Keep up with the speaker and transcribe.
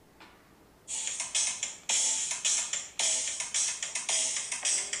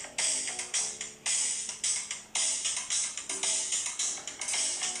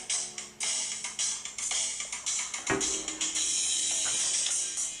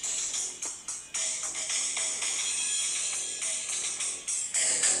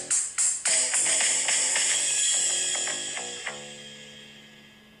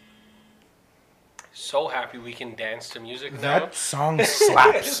so happy we can dance to music now. That song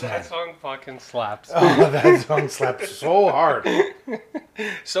slaps, man. That song fucking slaps. Oh, that song slaps so hard.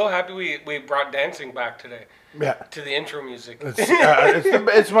 So happy we brought dancing back today. Yeah. To the intro music.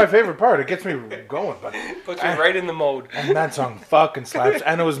 It's my favorite part. It gets me going, but Puts me right in the mode. And that song fucking slaps.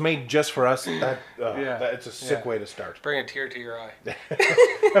 And it was made just for us. It's a sick way to start. Bring a tear to your eye.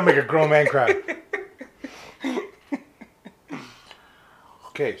 That'll make a grown man cry.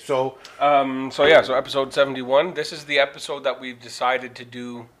 Okay, so So episode 71. This is the episode that we've decided to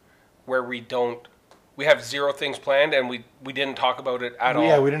do where we have zero things planned and we didn't talk about it at all.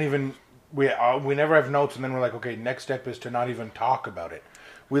 Yeah, we didn't even we never have notes, and then we're like, okay, next step is to not even talk about it.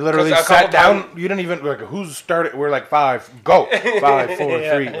 We literally sat down. You didn't even like who's started. We're like 5, go 5, 4,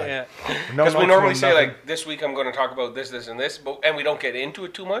 3. Because we normally say like this week I'm going to talk about this, this, and this, and we don't get into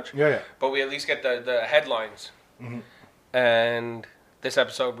it too much. Yeah. But we at least get the headlines. Mm-hmm. And this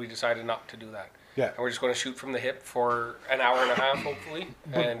episode we decided not to do that. Yeah. And we're just going to shoot from the hip for an hour and a half, hopefully,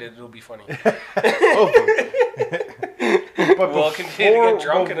 and it'll be funny. But we'll continue to get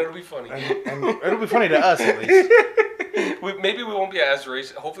drunk and it'll be funny. And it'll be funny to us, at least. Maybe we won't be as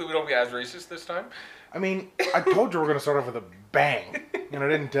racist. Hopefully we don't be as racist this time. I mean, I told you we're going to start off with a bang, and I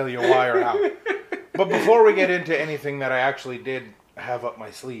didn't tell you why or how. But before we get into anything that I actually did have up my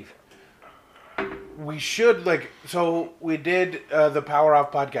sleeve, we should, we did the Power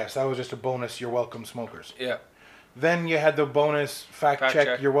Off podcast. That was just a bonus, You're Welcome Smokers. Yeah. Then you had the bonus fact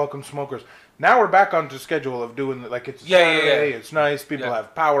check, You're Welcome Smokers. Now we're back onto schedule of doing, it's Saturday, it's nice, people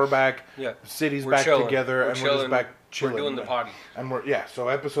have power back, the city's back together, and we're just back chilling. We're doing the potty. And so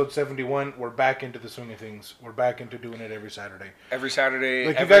episode 71, we're back into the swing of things. We're back into doing it every Saturday. Every Saturday,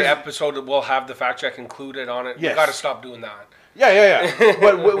 every episode will have the fact check included on it. Yes. We got to stop doing that. Yeah.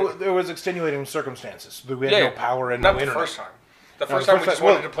 But there was extenuating circumstances. We had no power and no internet. Not the first time. The first time we just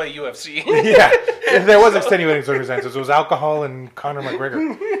wanted to play UFC. Yeah, there was extenuating circumstances. It was alcohol and Conor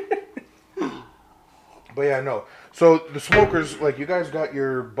McGregor. But yeah, no. So the smokers, you guys got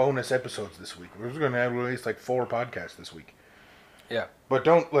your bonus episodes this week. We're going to have release 4 podcasts this week. Yeah. But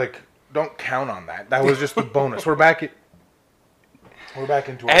don't count on that. That was just the bonus. We're back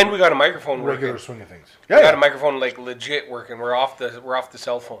into and we got a microphone regular working. swing of things. Yeah, we got a microphone legit working. We're off the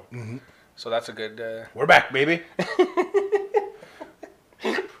cell phone. Mm-hmm. So that's a good. We're back, baby.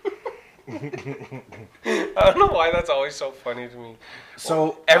 I don't know why that's always so funny to me.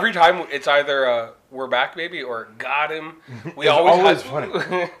 So every time it's either "we're back, baby" or "got him." We it's always funny.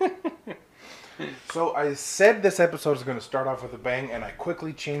 So I said this episode is going to start off with a bang, and I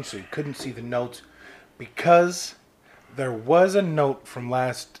quickly changed so you couldn't see the notes because there was a note from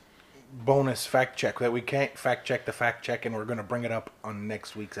last bonus fact check that we can't fact check the fact check, and we're going to bring it up on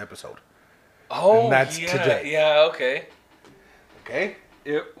next week's episode. Oh, and that's today. Yeah, okay. Okay.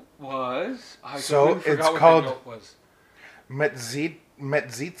 It was. So it's called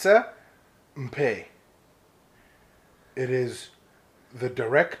Metzitza Mpe. It is the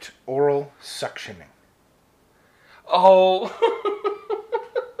direct oral suctioning. Oh.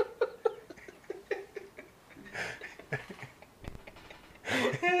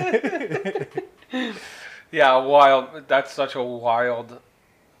 Yeah, wild. That's such a wild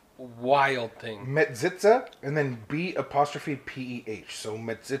thing. Metzitza and then B''Peh. So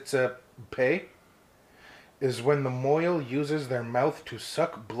Metzitza Pe is when the moil uses their mouth to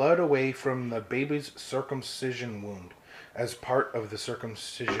suck blood away from the baby's circumcision wound as part of the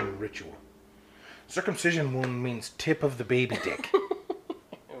circumcision ritual. Circumcision wound means tip of the baby dick.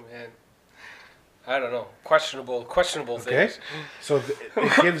 Oh man, I don't know. Questionable things. So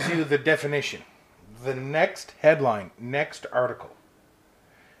it gives you the definition. The next headline, next article.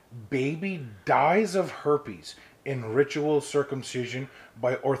 Baby dies of herpes in ritual circumcision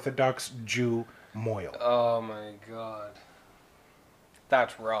by Orthodox Jew moil. Oh my god.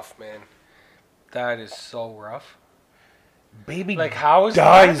 That's rough, man. That is so rough. Baby how is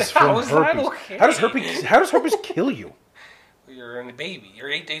dies that? from How is herpes. that okay? How does herpes kill you? You're a baby.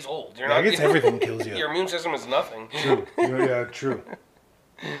 You're 8 days old. I guess everything kills you. Your immune system is nothing. True. Yeah, true.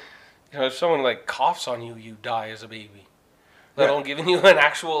 If someone coughs on you, you die as a baby. Let alone giving you an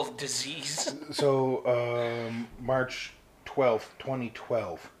actual disease. So, March 12th,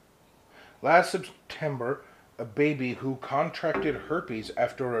 2012. Last September, a baby who contracted herpes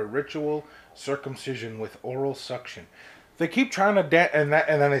after a ritual circumcision with oral suction. They keep trying to and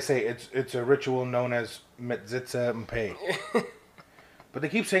then they say it's a ritual known as Metzitza Mpe. But they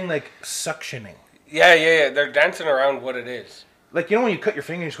keep saying suctioning. Yeah. They're dancing around what it is. When you cut your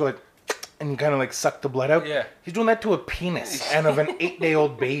finger, you just go and you kind of suck the blood out. Yeah. He's doing that to a penis and of an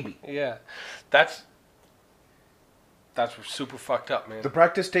 8-day-old baby. Yeah. That's That's super fucked up, man. The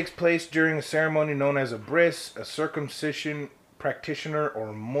practice takes place during a ceremony known as a bris. A circumcision practitioner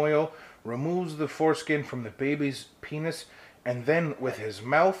or moil removes the foreskin from the baby's penis and then, with his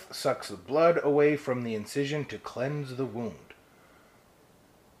mouth, sucks the blood away from the incision to cleanse the wound.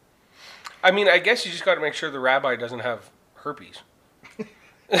 I mean, I guess you just got to make sure the rabbi doesn't have herpes.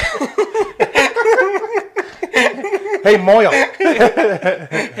 Hey, moil.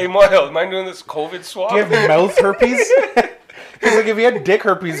 Hey, Moyle, am I doing this COVID swab? Do you have mouth herpes? Because like, if he had dick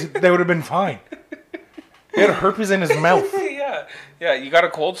herpes, they would have been fine. He had herpes in his mouth. Yeah. Yeah, you got a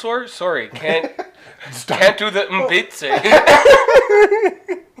cold sore? Sorry, can't Stop. can't do the mbitse.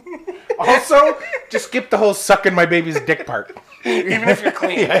 Also, just skip the whole sucking my baby's dick part. Even if you're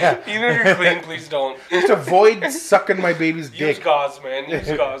clean. Yeah. Even if you're clean, please don't. Just avoid sucking my baby's Use dick. gauze, man.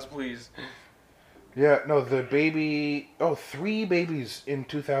 Use gauze, please. Yeah, no, the baby... Oh, 3 babies in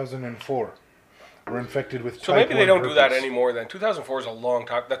 2004 were infected with So maybe type they 1 don't do that herpes. anymore then. 2004 is a long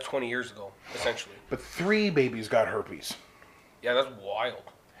time. That's 20 years ago, essentially. But 3 babies got herpes. Yeah, that's wild.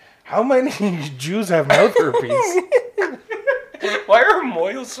 How many Jews have mouth herpes? Why are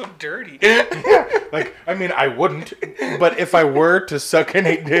moils so dirty? Like, I mean, I wouldn't. But if I were to suck an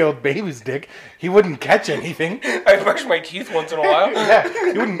 8-day-old baby's dick, he wouldn't catch anything. I brush my teeth once in a while. Yeah,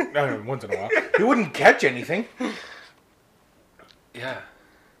 he wouldn't... once in a while. He wouldn't catch anything. Yeah.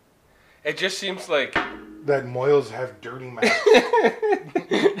 It just seems like... That moils have dirty mouths.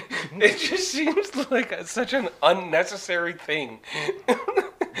 It just seems like such an unnecessary thing.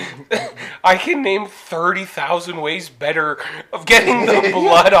 I can name 30,000 ways better of getting the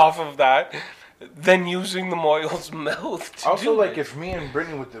blood off of that than using the moil's mouth to Also, do like, it. if me and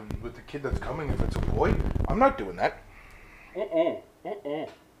Brittany with the kid that's coming, if it's a boy, I'm not doing that.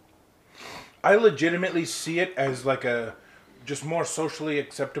 I legitimately see it as like a just more socially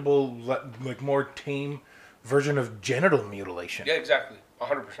acceptable, like more tame version of genital mutilation. Yeah, exactly.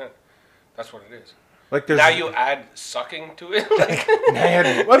 100%. That's what it is. Like there's Now you add sucking to it. Like,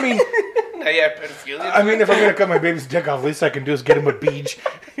 I mean, now you add pedophilia. I mean, if I'm gonna cut my baby's dick off, at least I can do is get him a beach.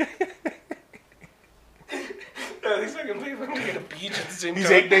 At least I can believe I'm gonna get a beach at the same He's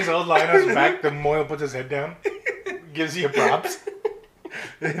time. 8 days old, lying on his back. The moil puts his head down, gives you props.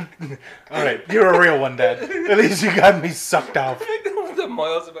 All right, you're a real one, Dad. At least you got me sucked off. The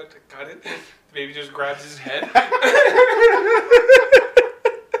moil's about to cut it. The baby just grabs his head.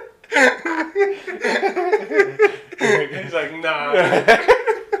 He's like, nah.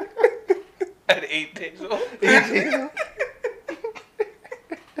 At 8 days old.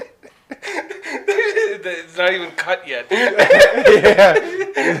 It's not even cut yet. Yeah.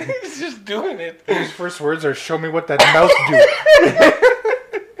 He's just doing it. His first words are, "Show me what that mouth do."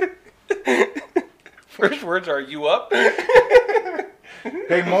 First words are, you up?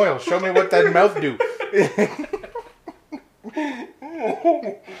 Hey, Moyle, show me what that mouth do.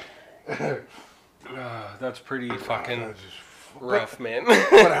 That's pretty fucking rough, man.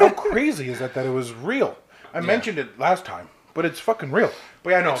 But how crazy is that it was real? I mentioned it last time, but it's fucking real.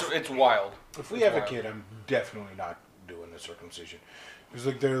 But yeah, no. It's wild. If we have a kid, I'm definitely not doing the circumcision. Because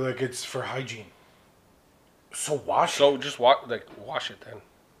like they're like it's for hygiene. So wash it. So just wash it then.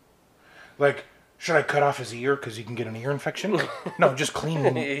 Like, should I cut off his ear because he can get an ear infection? No, just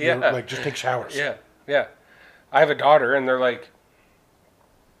clean. Yeah. Like just take showers. Yeah, yeah. I have a daughter, and they're like,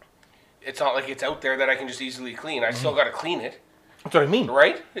 it's not like it's out there that I can just easily clean. I still got to clean it, That's what I mean.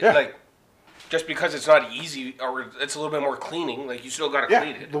 right? Yeah. Like, just because it's not easy or it's a little bit more cleaning, like you still got to Yeah,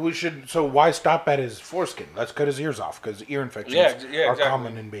 clean it. but we should. So why stop at his foreskin? Let's cut his ears off because ear infections Yeah, are exactly.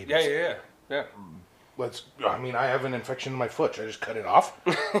 common in babies. Yeah. Let's. I mean, I have an infection in my foot. Should I just cut it off?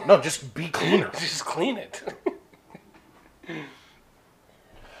 No, just be cleaner. Just clean it.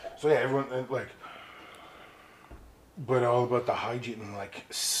 So yeah, everyone like, but all about the hygiene and like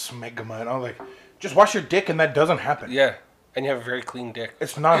smegma and all like, just wash your dick and that doesn't happen. Yeah, and you have a very clean dick.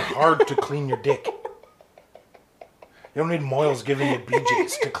 It's not hard to clean your dick. You don't need moils giving you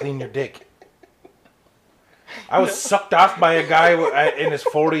BJs to clean your dick. I was sucked off by a guy in his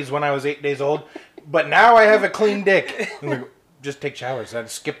 40s when I was 8 days old, but now I have a clean dick. Like, just take showers. I'd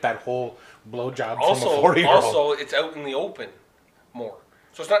skip that whole blowjob from a 40-year-old. Also, it's out in the open more.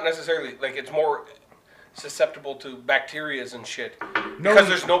 So it's not necessarily, like, it's more susceptible to bacterias and shit. Because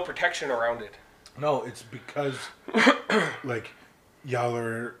there's no protection around it. No, it's because, like, y'all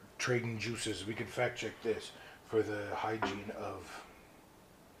are trading juices. We could fact check this for the hygiene of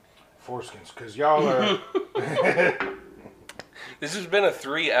foreskins. Because y'all are... This has been a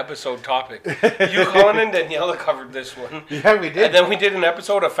 3-episode topic. You, Colin, and Daniela covered this one. Yeah, we did. And then we did an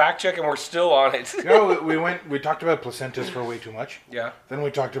episode of Fact Check, and we're still on it. We talked about placentas for way too much. Yeah. Then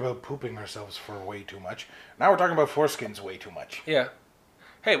we talked about pooping ourselves for way too much. Now we're talking about foreskins way too much. Yeah.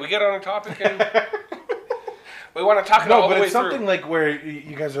 Hey, we get on a topic and we want to talk it all the way through. No, but it's something like where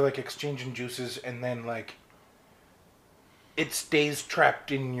you guys are like exchanging juices and then like it stays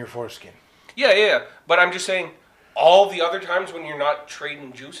trapped in your foreskin. Yeah. But I'm just saying, all the other times when you're not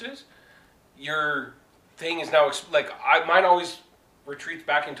trading juices, your thing is now mine always retreats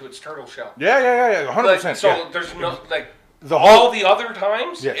back into its turtle shell. Yeah, 100%. So there's no the all the other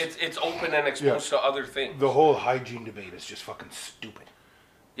times yes. it's open and exposed to other things. The whole hygiene debate is just fucking stupid.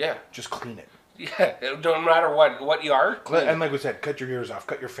 Yeah, just clean it. Yeah, no matter what you are. And like we said, cut your ears off,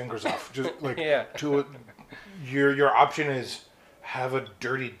 cut your fingers off. Just like your option is have a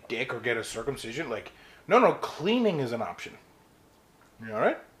dirty dick or get a circumcision. Like no, cleaning is an option. You all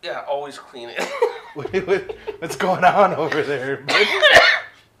right? Yeah, always clean it. What's going on over there?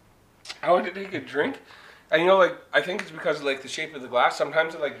 I want to take a drink. And I think it's because of the shape of the glass.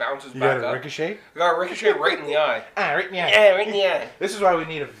 Sometimes it bounces back up. You got a ricochet? I got a ricochet right in the eye. Right in the eye. Yeah, right in the eye. This is why we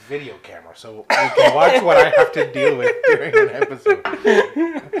need a video camera, so we can watch what I have to deal with during an episode.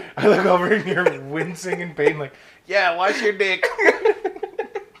 I look over and you're wincing in pain yeah, wash your dick.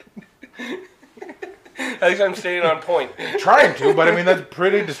 At least I'm staying on point. Trying to, but I mean, that's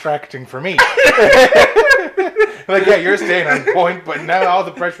pretty distracting for me. Yeah, you're staying on point, but now all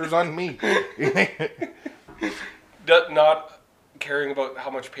the pressure's on me. Not caring about how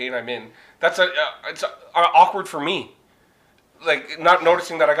much pain I'm in. It's awkward for me. Not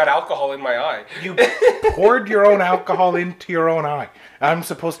noticing that I got alcohol in my eye. You poured your own alcohol into your own eye. I'm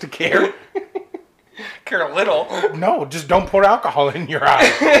supposed to care? Care a little. No, just don't pour alcohol in your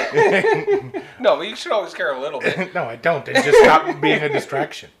eye. No, but you should always care a little bit. No, I don't. And just stop being a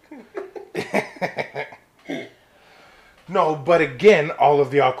distraction. No, but again, all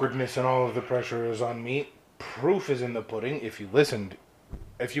of the awkwardness and all of the pressure is on me. Proof is in the pudding. If you listened,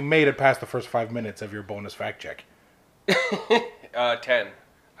 if you made it past the first 5 minutes of your bonus fact check. 10.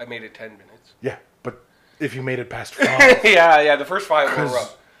 I made it 10 minutes. Yeah, but if you made it past 5. Yeah, the first 5 were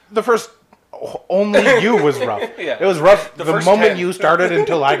rough. The first, only you was rough. Yeah. It was rough the moment 10. you started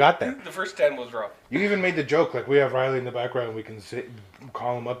until I got there. The first 10 was rough. You even made the joke, we have Riley in the background, we can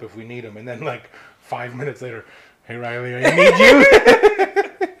call him up if we need him. And then 5 minutes later, hey Riley, I need you.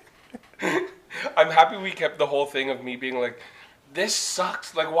 I'm happy we kept the whole thing of me being this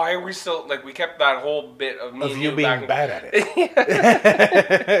sucks. Why are we still... we kept that whole bit of me of and you being bad at it.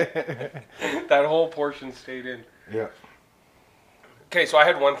 That whole portion stayed in. Yeah. Okay, so I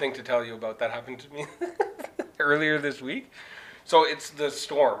had one thing to tell you about that happened to me earlier this week. So it's the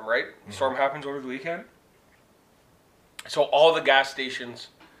storm, right? The storm happens over the weekend. So all the gas stations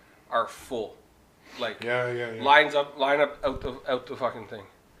are full. Yeah. Line up out the fucking thing.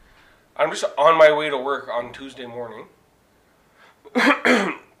 I'm just on my way to work on Tuesday morning.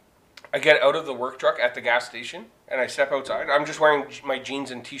 I get out of the work truck at the gas station and I step outside. I'm just wearing my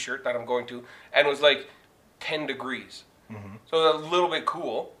jeans and t-shirt that I'm going to, and it was 10 degrees. Mm-hmm. So a little bit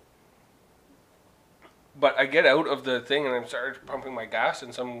cool. But I get out of the thing and I started pumping my gas,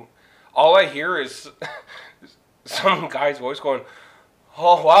 and all I hear is some guy's voice going,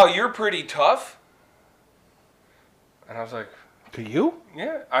 "Oh wow, you're pretty tough." And I was like, to you?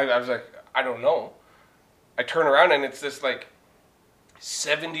 Yeah. I was like, I don't know. I turn around and it's this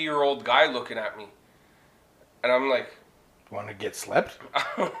 70-year-old guy looking at me. And I'm like, want to get slept?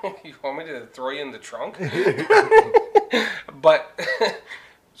 You want me to throw you in the trunk? But,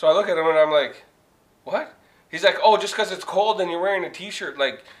 so I look at him and I'm like, what? He's like, oh, just because it's cold and you're wearing a t-shirt,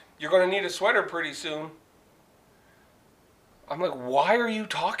 you're going to need a sweater pretty soon. I'm like, why are you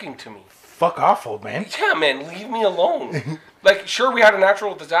talking to me? Fuck off, old man. Yeah, man, leave me alone. Sure, we had a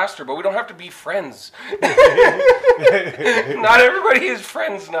natural disaster, but we don't have to be friends. Not everybody is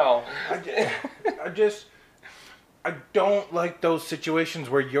friends now. I don't like those situations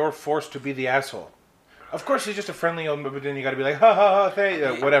where you're forced to be the asshole. Of course, he's just a friendly old man, but then you got to be like, ha ha ha,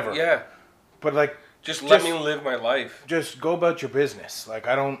 hey, whatever. Yeah. But just let me live my life. Just go about your business.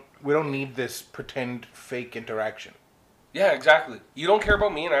 We don't need this pretend fake interaction. Yeah, exactly. You don't care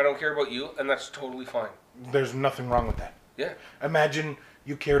about me and I don't care about you, and that's totally fine. There's nothing wrong with that. Yeah. Imagine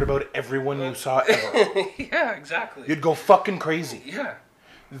you cared about everyone you saw ever. Yeah, exactly. You'd go fucking crazy. Yeah.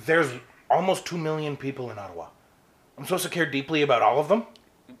 There's almost 2 million people in Ottawa. I'm supposed to care deeply about all of them?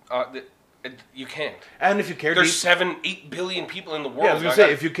 You can't. And if you care There's 7-8 billion people in the world. Yeah, I was going to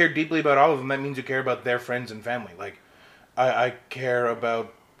say, if you care deeply about all of them, that means you care about their friends and family. I care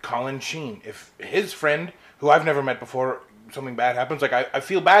about Colin Sheen. If his friend, who I've never met before, something bad happens, like I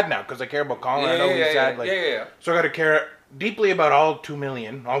feel bad now because I care about Colin. I know he's sad. Like, so I got to care deeply about all 2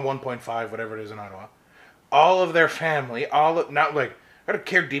 million, all 1.5, whatever it is in Ottawa, all of their family, not like I got to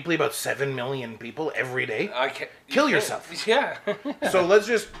care deeply about 7 million people every day. I can't kill yourself. Yeah. So let's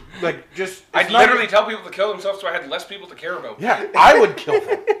just I'd literally tell people to kill themselves so I had less people to care about. Yeah, I would kill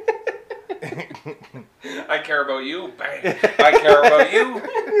them. I care about you. Bang. I care about you.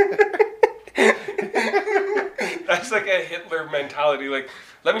 That's like a Hitler mentality. Like,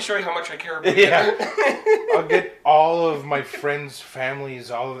 let me show you how much I care about you. Yeah. I'll get all of my friends'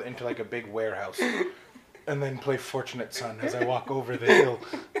 families all into like a big warehouse, and then play Fortunate Son as I walk over the hill.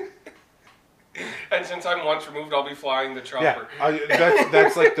 And since I'm once removed, I'll be flying the chopper. Yeah,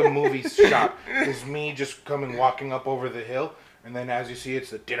 that's like the movie shot. Is me just walking up over the hill, and then as you see, it's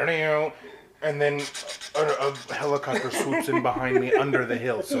the dinner, and then a helicopter swoops in behind me under the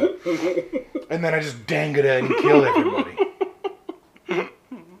hill. So, and then I just dang it and kill everybody.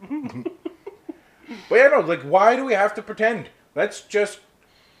 But yeah, no, like, why do we have to pretend?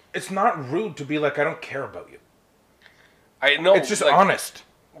 It's not rude to be like, I don't care about you. I know. It's just honest.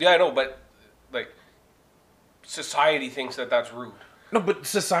 Yeah, I know, but, like, society thinks that that's rude. No, but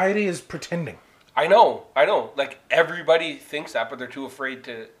society is pretending. I know. Like, everybody thinks that, but they're too afraid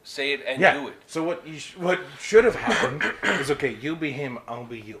to say it and do it. So what should have happened is, okay, you be him, I'll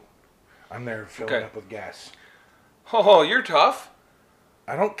be you. I'm there filling up with gas. Oh, you're tough.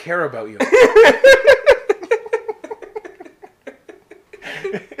 I don't care about you.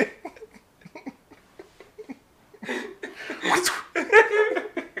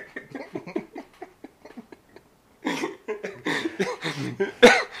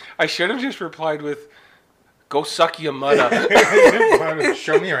 I should have just replied with, "Go suck your mother."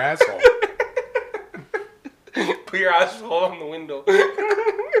 Show me your asshole. Put your asshole on the window.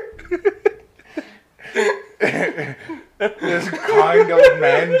 This kind old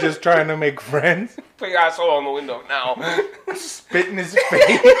man just trying to make friends. Put your asshole on the window now. Spit in his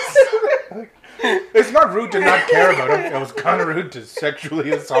face. It's not rude to not care about him. It was kind of rude to sexually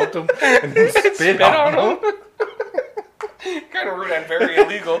assault him and then spit on him. Kind of rude and very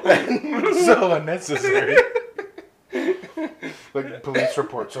illegal. So unnecessary. Like, police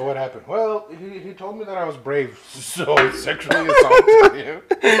report. So what happened? Well, he told me that I was brave, so I sexually assaulted him.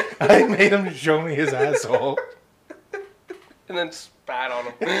 I made him show me his asshole. And then spat on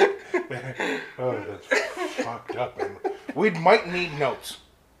him. Oh, that's fucked up. We might need notes.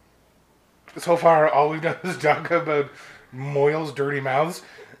 So far, all we've done is talk about Moyle's dirty mouths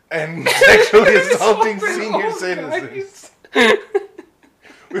and sexually assaulting senior citizens.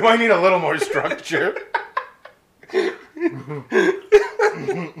 We might need a little more structure.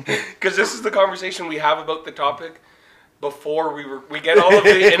 Because this is the conversation we have about the topic before we get all of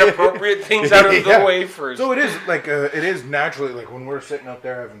the inappropriate things out of the way first. So it is like it is naturally like when we're sitting out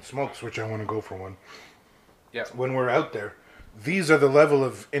there having smokes, which I want to go for one. Yeah. When we're out there, these are the level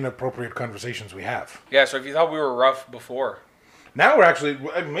of inappropriate conversations we have. Yeah. So if you thought we were rough before, now we're actually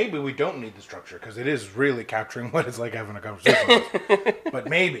maybe we don't need the structure because it is really capturing what it's like having a conversation. But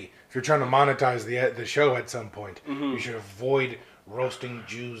maybe if you're trying to monetize the show at some point, you should avoid roasting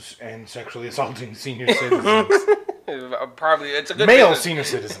Jews and sexually assaulting senior citizens. Probably it's a good male business. Senior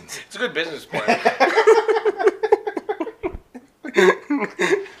citizens. It's a good business plan.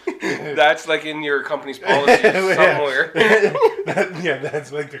 That's like in your company's policy somewhere.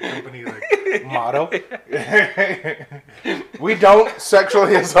 That's like the company motto. We don't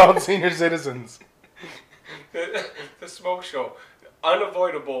sexually assault senior citizens. The smoke show.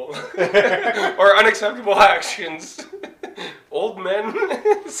 Unavoidable or unacceptable actions. Old men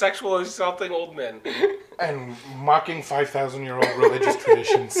sexually assaulting old men. And mocking 5,000-year-old religious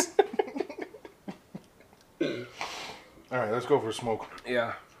traditions. Alright, let's go for a smoke.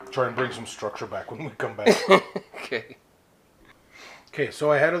 Yeah. Try and bring some structure back when we come back. Okay. Okay,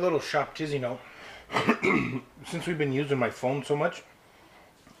 so I had a little shop tizzy note. Since we've been using my phone so much,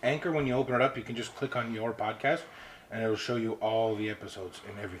 Anchor, when you open it up, you can just click on your podcast, and it'll show you all the episodes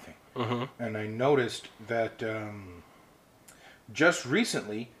and everything. Mm-hmm. And I noticed that just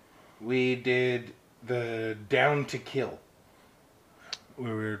recently, we did the Down to Kill.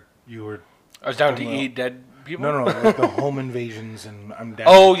 You were... I was down to eat dead people? No, like the home invasions and I'm down.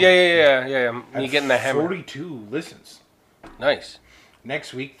 Oh, yeah. Me getting the hammer. 42 listens. Nice.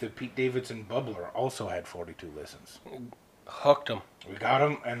 Next week, the Pete Davidson Bubbler also had 42 listens. Hooked them. We got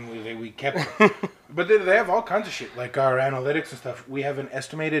them, and we kept them. But they have all kinds of shit, like our analytics and stuff. We have an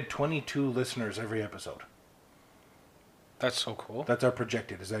estimated 22 listeners every episode. That's so cool. That's our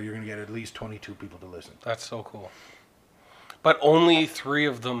projected, is that you're going to get at least 22 people to listen. That's so cool. But only 3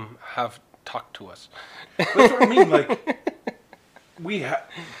 of them have talked to us. That's what I mean, like,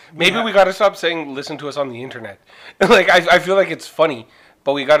 Maybe we got to stop saying listen to us on the internet. Like I feel like it's funny,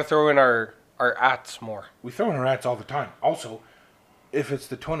 but we got to throw in our ats more. We throw in our ats all the time. Also, if it's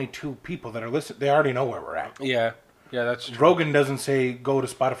the 22 people that are listening, they already know where we're at. Yeah, that's true. Rogan doesn't say go to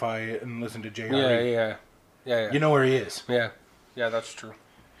Spotify and listen to JRE. Yeah. You know where he is. Yeah, that's true.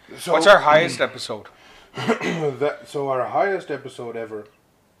 So, what's our highest episode? So our highest episode ever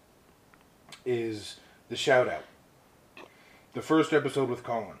is the shout out. The first episode with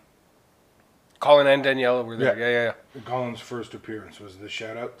Colin. Colin and Daniela were there. Yeah. Colin's first appearance was the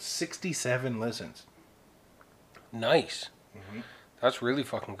shout out. 67 listens. Nice. Mm-hmm. That's really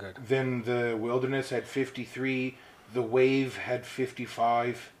fucking good. Then the Wilderness had 53. The Wave had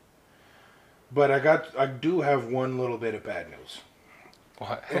 55. But I do have one little bit of bad news.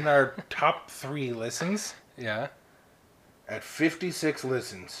 What? In our top 3 listens, yeah, at 56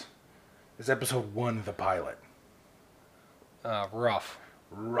 listens, is episode 1, the pilot. Rough.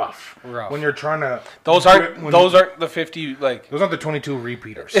 When you're trying to, those aren't the 50 like. Those aren't the 22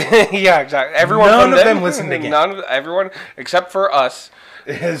 repeaters. Yeah, exactly. Everyone. None of them listened again. Everyone except for us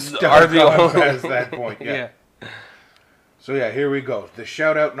are the only past that point. Yeah. So yeah, here we go. The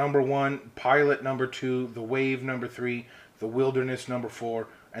shout out number 1, pilot number 2, the Wave number 3, the Wilderness number 4,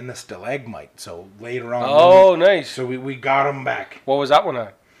 and the Stalagmite. So later on. Oh, nice. So we got them back. What was that one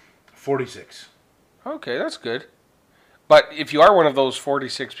at? 46. Okay, that's good. But if you are one of those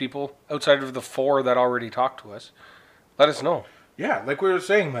 46 people, outside of the 4 that already talked to us, let us know. Yeah, like we were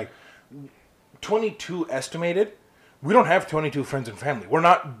saying, like 22 estimated. We don't have 22 friends and family. We're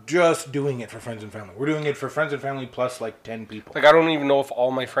not just doing it for friends and family. We're doing it for friends and family plus like 10 people. Like I don't even know if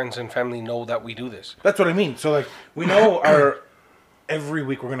all my friends and family know that we do this. That's what I mean. So like we know every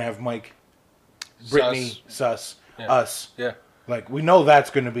week we're going to have Mike, Brittany, Sus, us. Yeah. Like we know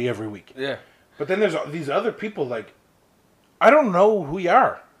that's going to be every week. Yeah. But then there's these other people like I don't know who you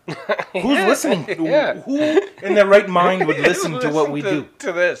are. Who's listening? Who in their right mind would listen to what we do?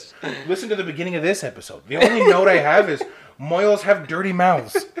 To this. Listen to the beginning of this episode. The only note I have is Moyles have dirty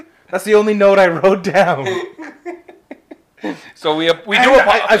mouths. That's the only note I wrote down. So we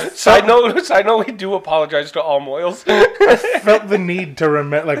do. Side note. We do apologize to all Moyles. I felt the need to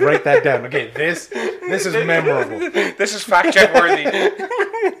write that down. Okay, this is memorable. This is fact check worthy.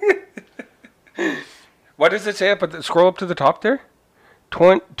 What does it say up scroll up to the top there?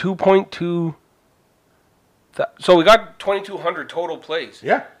 2.2. So we got 2,200 total plays.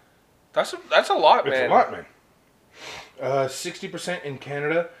 Yeah, that's a lot, man. It's a lot, man. 60% in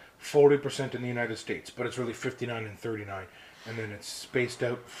Canada, 40% in the United States, but it's really 59 and 39, and then it's spaced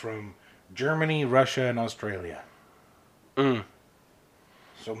out from Germany, Russia, and Australia. So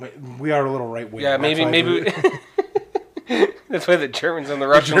we are a little right wing. Yeah, maybe. That's why the Germans and the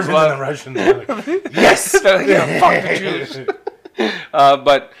Russians love. Like, yes, fuck the Jews. Oh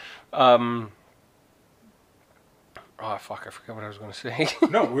fuck! I forgot what I was going to say.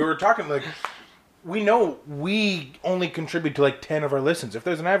 No, we were talking like we know we only contribute to like 10 of our listens. If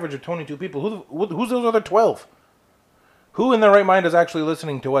there's an average of 22 people, who's those other 12? Who in their right mind is actually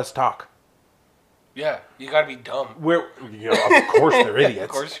listening to us talk? Yeah, you got to be dumb. Of course they're idiots. Of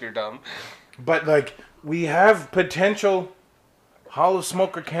course you're dumb. But like we have potential hollow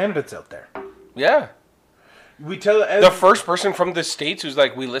smoker candidates out there. Yeah. We tell the first person from the States who's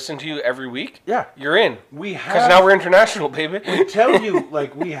like, we listen to you every week. Yeah, you're in. Because now we're international, baby. We tell you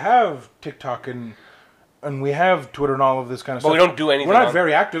like we have TikTok and we have Twitter and all of this kind of stuff. But we don't do anything. We're not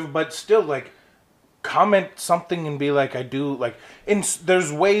very active, but still like comment something and be like, I do like.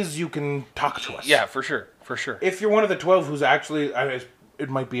 There's ways you can talk to us. Yeah, for sure. If you're one of the 12 who's actually, it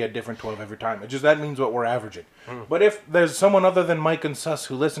might be a different 12 every time. That means what we're averaging. But if there's someone other than Mike and Sus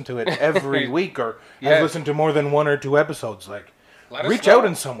who listen to it every week or has listened to more than 1 or 2 episodes, like reach out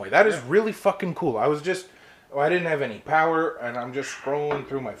in some way. That is really fucking cool. I didn't have any power and I'm just scrolling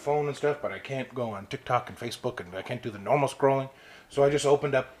through my phone and stuff, but I can't go on TikTok and Facebook and I can't do the normal scrolling. So I just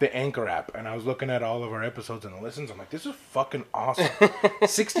opened up the Anchor app and I was looking at all of our episodes and the listens. I'm like, this is fucking awesome.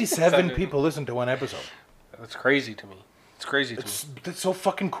 67 people listen to 1 episode. That's crazy to me. It's crazy to me. That's so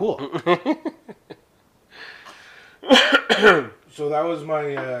fucking cool. So that was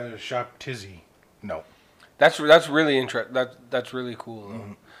my shop tizzy. No. That's really interesting. That's really cool.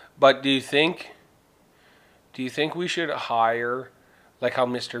 Mm-hmm. But do you think we should hire like how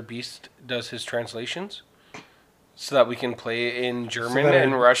Mr. Beast does his translations? So that we can play in German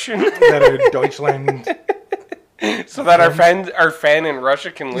and Russian? That our Deutschland... So that our fan in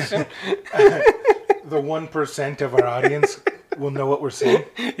Russia can listen? The 1% of our audience will know what we're saying.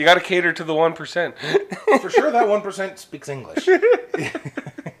 You got to cater to the 1%. For sure that 1% speaks English.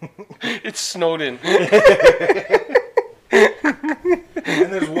 It's Snowden.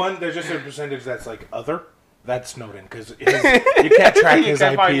 And there's just a percentage that's like other. That's Snowden, because you can't track his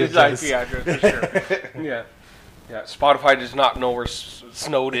IP address. IP address for sure. Yeah. Yeah, Spotify does not know where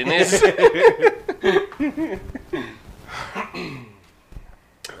Snowden is.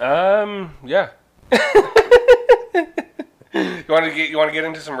 Yeah. You want to get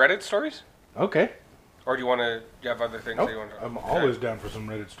into some Reddit stories? Okay. Or do you have other things that you want to... I'm always down for some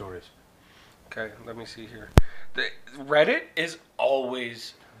Reddit stories. Okay, let me see here. Reddit is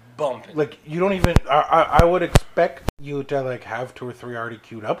always bumping. Like, you don't even... I would expect you to, like, have 2 or 3 already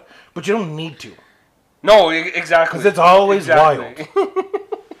queued up, but you don't need to. No, exactly. Because it's always wild.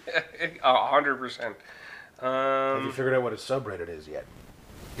 100%. Have you figured out what a subreddit is yet?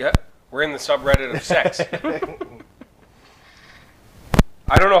 Yeah, we're in the subreddit of sex.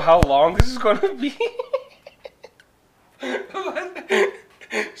 I don't know how long this is going to be.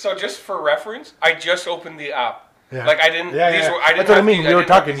 So just for reference, I just opened the app. Yeah. Like I didn't. Yeah, these yeah. Were, I didn't That's what I have mean. the- You were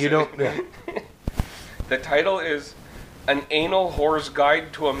didn't have talking. the- You don't... Yeah. The title is An Anal Whore's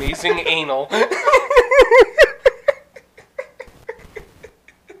Guide to Amazing Anal.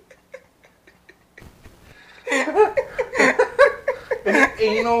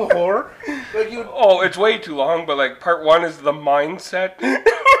 Anal whore? Like you... Oh, it's way too long, but like part 1 is the mindset.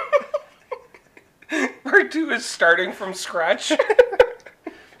 Part 2 is starting from scratch.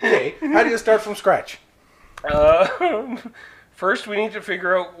 Okay, how do you start from scratch? First, we need to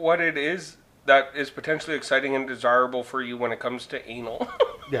figure out what it is that is potentially exciting and desirable for you when it comes to anal.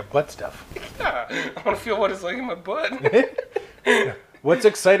 Yeah, butt stuff. Yeah, I want to feel what it's like in my butt. What's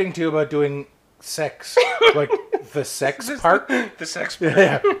exciting to you about doing sex? Like the sex part? The sex part.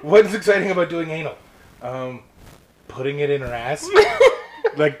 Yeah. What's exciting about doing anal? Putting it in her ass?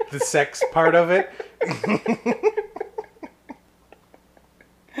 Like the sex part of it?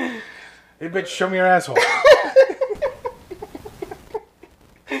 Hey, bitch, show me your asshole.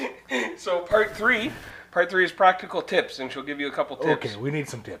 So part 3 is practical tips, and she'll give you a couple tips. Okay, we need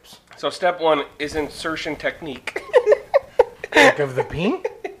some tips. So step 1 is insertion technique. Like of the peen?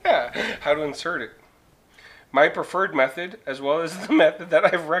 Yeah, how to insert it. My preferred method, as well as the method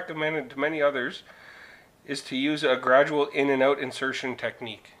that I've recommended to many others, is to use a gradual in and out insertion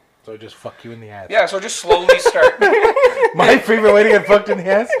technique. So just fuck you in the ass. Yeah, so just slowly start. My favorite way to get fucked in the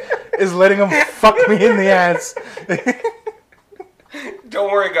ass is letting them fuck me in the ass.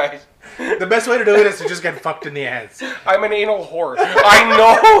 Don't worry, guys. The best way to do it is to just get fucked in the ass. I'm an anal whore.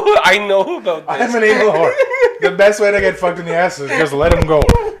 I know about this. I'm an anal whore. The best way to get fucked in the ass is just let them go.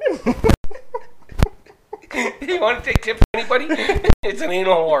 You want to take tips from anybody? It's an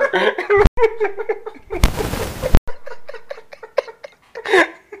anal whore.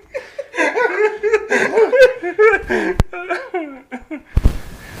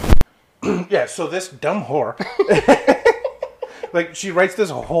 Yeah, so this dumb whore, like, she writes this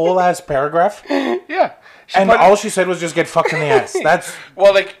whole ass paragraph, Yeah. and all she said was just get fucked in the ass. That's...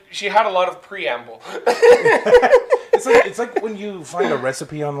 Well, like, she had a lot of preamble. It's like when you find a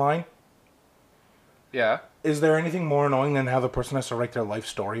recipe online. Yeah. Is there anything more annoying than how the person has to write their life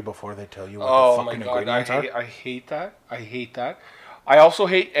story before they tell you what Oh the my fucking god, ingredients are? I hate that. I hate that. I also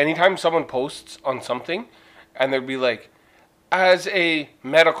hate anytime someone posts on something and they'd be like, as a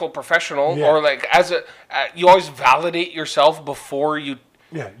medical professional, Yeah. or like as a, you always validate yourself before you.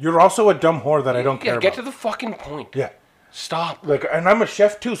 Yeah, you're also a dumb whore that I don't care Yeah, get about. to the fucking point. Yeah. Stop. Like, and I'm a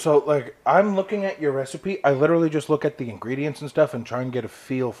chef too, so like, I'm looking at your recipe. I literally just look at the ingredients and stuff and try and get a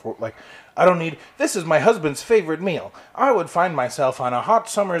feel for, like, I don't need, this is my husband's favorite meal. I would find myself on a hot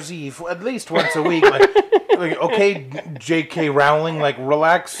summer's eve at least once a week. Like, okay, J.K. Rowling, like,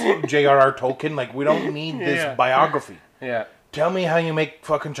 relax, J.R.R. Tolkien. Like, we don't need this Yeah. biography. Yeah. Tell me how you make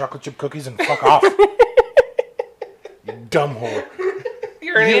fucking chocolate chip cookies and fuck off. You dumb whore.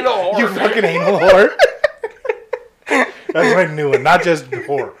 You're an anal whore. You fucking anal whore. That's my new one, not just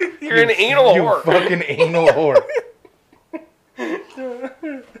whore. You're an anal You whore. fucking anal whore.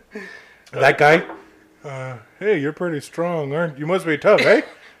 That guy. Hey, you're pretty strong, aren't you? You must be tough, eh?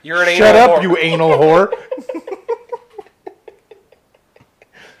 You're an Shut anal up, whore. you anal whore.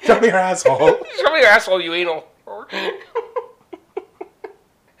 Show me your asshole. Show me your asshole, you anal whore.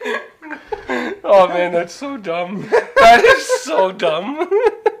 Oh man, that's so dumb. That is so dumb.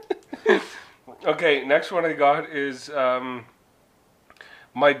 Okay, next one I got is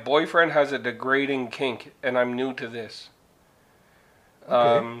my boyfriend has a degrading kink, and I'm new to this.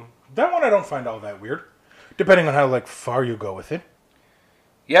 Okay. That one I don't find all that weird. Depending on how like far you go with it.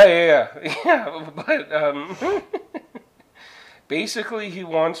 Yeah. But basically, he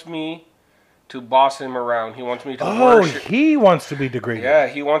wants me to boss him around. He wants me to Oh, worship. he wants to be degraded. Yeah,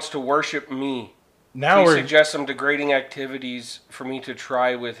 he wants to worship me. Now Please we're suggest some degrading activities for me to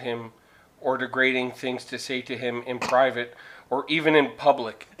try with him, or degrading things to say to him in private, or even in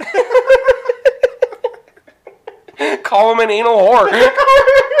public. Call him an anal whore.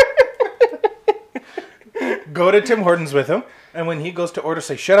 go to Tim Hortons with him, and when he goes to order,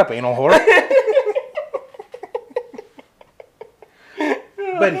 say, "Shut up, anal whore."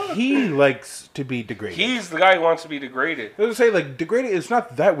 But he likes to be degraded. He's the guy who wants to be degraded. I was gonna say, like, degraded. It's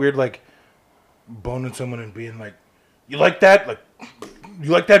not that weird. Like, boning someone and being like, "You like that? Like,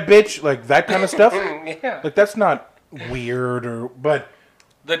 you like that bitch?" Like that kind of stuff. Yeah. Like that's not weird, but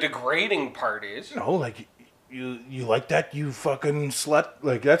The degrading part is... no, like you like that? You fucking slut?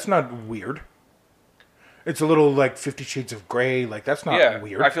 Like that's not weird. It's a little like 50 Shades of Grey. Like that's not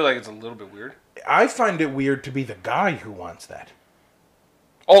weird. I feel like it's a little bit weird. I find it weird to be the guy who wants that.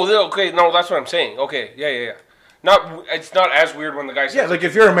 Oh, okay. No, that's what I'm saying. Okay. Yeah. It's not as weird when the guy says... Yeah, like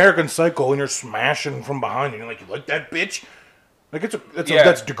if you're American Psycho and you're smashing from behind and you're like, "You like that bitch?" Like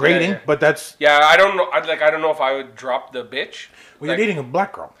that's degrading, but that's... Yeah, I don't know. I don't know if I would drop the bitch. Well, you're dating a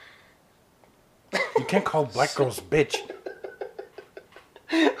black girl. You can't call black girls bitch.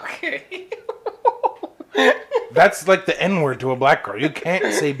 Okay. That's like the N-word to a black girl. You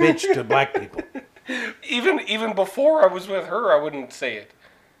can't say bitch to black people. Even before I was with her, I wouldn't say it.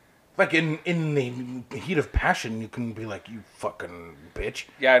 Like in the heat of passion, you can be like, "You fucking bitch."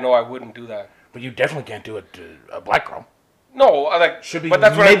 Yeah, no, I wouldn't do that. But you definitely can't do it to a black girl. No, I like... Should be but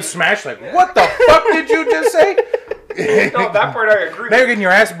that's what mid-smash, like, "What the fuck did you just say?" No, that part I agree Now you're getting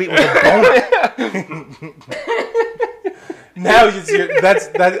your ass beat with a boner. Now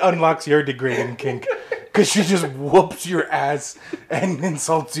that unlocks your degrading kink. Because she just whoops your ass and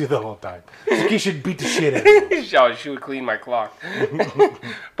insults you the whole time. It's like you should beat the shit out of you. She would clean my clock.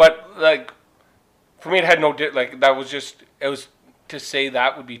 But, like, for me, it had no... Like, that was just... It was... To say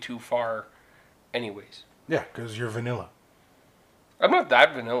that would be too far anyways. Yeah, because you're vanilla. I'm not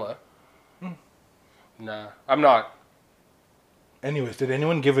that vanilla. Nah, I'm not. Anyways, did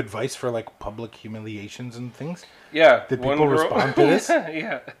anyone give advice for, like, public humiliations and things? Yeah. Did people respond to this?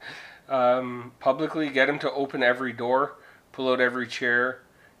 Yeah. Publicly get him to open every door, pull out every chair.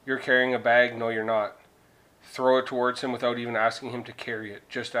 You're carrying a bag. No, you're not. Throw it towards him without even asking him to carry it,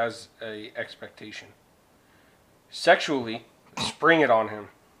 just as a expectation. Sexually, spring it on him.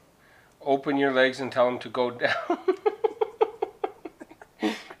 Open your legs and tell him to go down.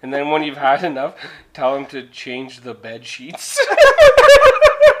 And then when you've had enough, tell him to change the bed sheets.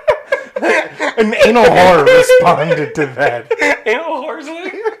 An anal whore responded to that. Anal whore's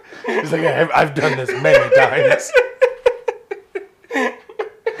like... He's like, I've done this many times.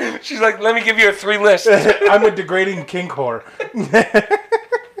 She's like, let me give you a 3 list. I'm a degrading kink whore.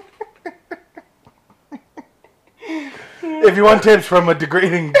 If you want tips from a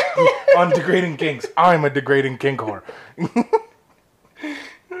degrading kinks, I'm a degrading kink whore.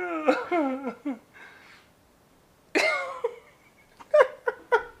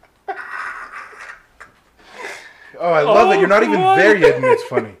 Oh, I love it. You're not even there yet, and it's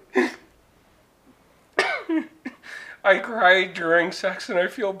funny. I cry during sex and I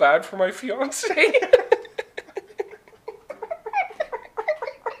feel bad for my fiance.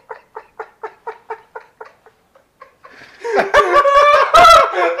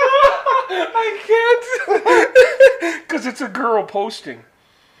 I can't. Because it's a girl posting.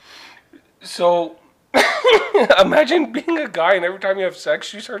 So, imagine being a guy and every time you have sex,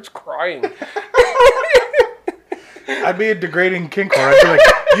 she starts crying. I'd be a degrading kink whore. I'd be like,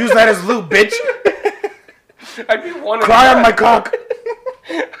 use that as lube, bitch. I'd be one and Cry done. on my cock.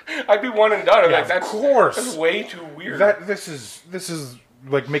 I'd be one and done. I'm Yeah, like, of course. That's way too weird. This is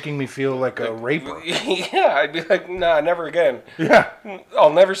like making me feel like a raper. Yeah, I'd be like, nah, never again. Yeah.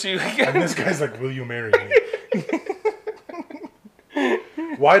 I'll never see you again. And this guy's like, will you marry me?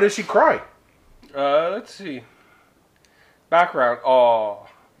 Why does she cry? Let's see. Background. Oh,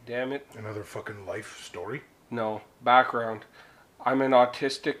 damn it. Another fucking life story? No. Background. I'm an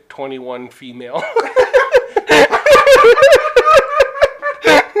autistic 21 female.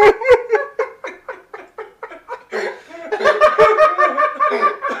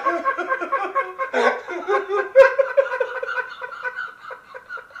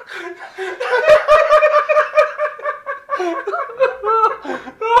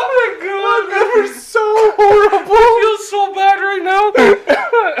 I feel so bad right now.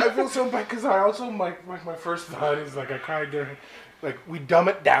 I feel so bad because I also, my first thought is like I cried during, like we dumb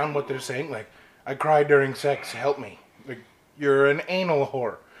it down what they're saying. Like I cried during sex, help me. Like you're an anal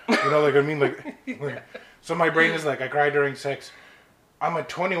whore. You know, like I mean, like so my brain is like I cried during sex. I'm a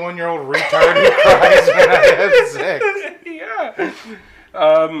 21-year-old retard who cries when I have sex. Yeah.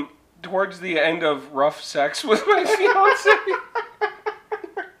 towards the end of rough sex with my fiance.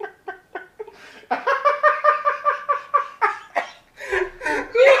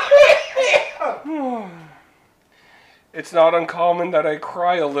 It's not uncommon that I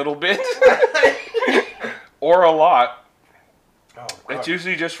cry a little bit. Or a lot. Oh, It's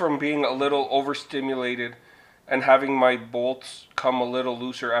usually just from being a little overstimulated and having my bolts come a little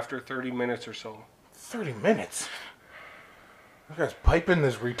looser after 30 minutes or so. 30 minutes? This guy's piping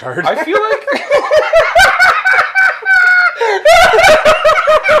this retard. I feel like...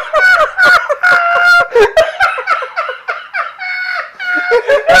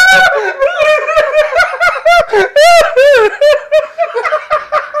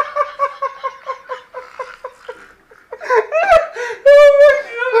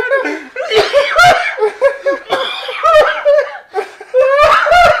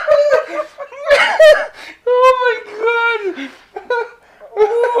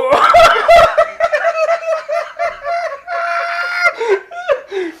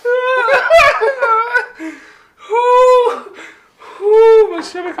 my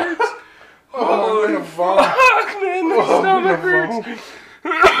stomach hurts. Oh, I'm gonna vomit. Fuck, man, my stomach hurts.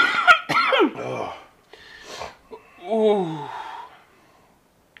 Ooh.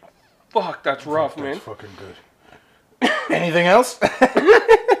 Fuck, that's rough, man. That's fucking good. Anything else?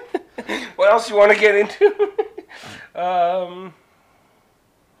 What else you want to get into?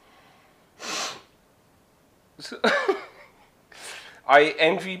 I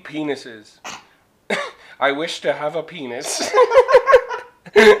envy penises. I wish to have a penis.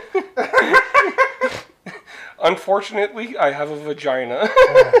 Unfortunately, I have a vagina.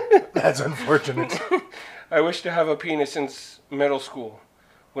 That's unfortunate. I wish to have a penis since middle school.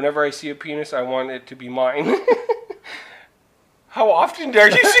 Whenever I see a penis, I want it to be mine. How often are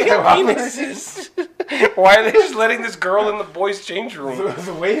you seeing penises? Why are they just letting this girl in the boys' change room?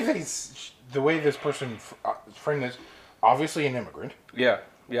 The way this person framed this, obviously an immigrant. Yeah.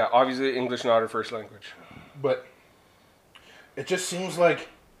 Obviously, English not her first language. But it just seems like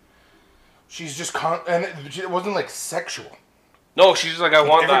she's just and it wasn't like sexual. No, she's just like, I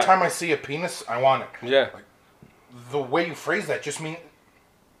want that. Every time I see a penis, I want it. Yeah. Like, the way you phrase that just mean,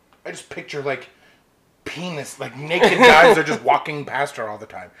 I just picture like penis, like naked guys are just walking past her all the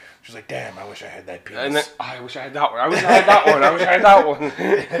time. She's like, damn, I wish I had that penis. And then, I wish I had that one. I wish I had that one. I wish I had that one.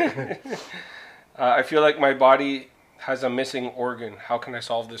 I feel like my body has a missing organ. How can I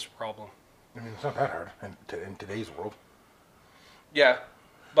solve this problem? I mean, it's not that hard in today's world. Yeah.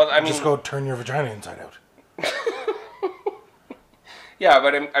 But I mean, just go turn your vagina inside out. Yeah,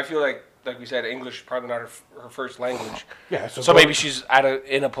 but I feel like we said, English is probably not her first language. Yeah, so maybe she's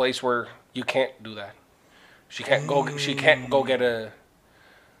in a place where you can't do that. She can't go. She can't go get an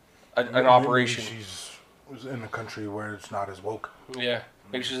operation. She's in a country where it's not as woke. Yeah,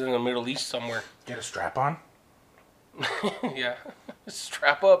 maybe she's in the Middle East somewhere. Get a strap on. Yeah,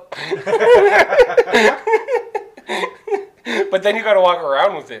 strap up. But then you got to walk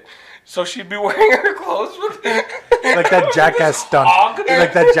around with it. So she'd be wearing her clothes with like that jackass stunt.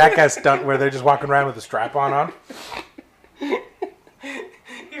 Like that jackass stunt where they're just walking around with a strap on. You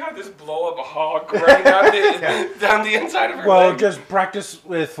got this blow up hog running down the inside of her leg. Just practice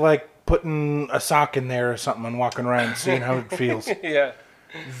with like putting a sock in there or something and walking around and seeing how it feels. Yeah.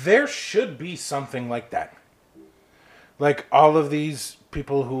 There should be something like that. Like all of these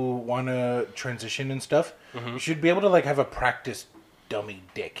people who want to transition and stuff, you should be able to like have a practice dummy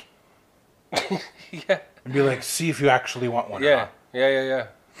dick. Yeah. And be like, see if you actually want one or not. Yeah.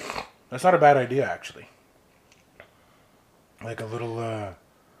 That's not a bad idea, actually. Like a little,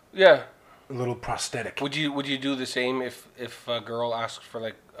 Yeah. a little prosthetic. Would you do the same if a girl asks for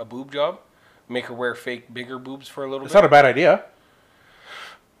like a boob job? Make her wear fake bigger boobs for a little It's bit? not a bad idea.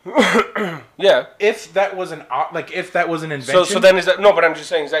 Yeah. If that was an invention. So then is that no? But I'm just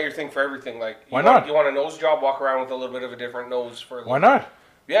saying, is that your thing for everything? Like, Why not? You want a nose job? Walk around with a little bit of a different nose for. Why not?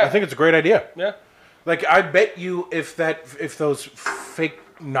 Yeah. I think it's a great idea. Yeah. Like, I bet you if those fake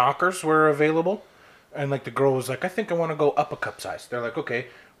knockers were available, and like the girl was like, I think I want to go up a cup size. They're like, okay,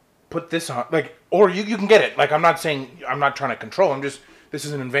 put this on. Like, or you can get it. Like, I'm not trying to control. This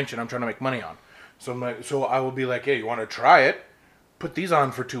is an invention I'm trying to make money on. So I will be like, hey, you want to try it? Put these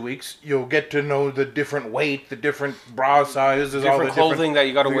on for 2 weeks. You'll get to know the different weight, the different bra sizes, all the Different clothing that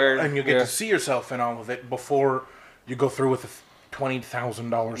you got to wear, and you get to see yourself in all of it before you go through with a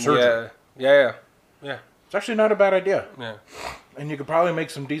 $20,000 surgery. Yeah. It's actually not a bad idea. Yeah. And you could probably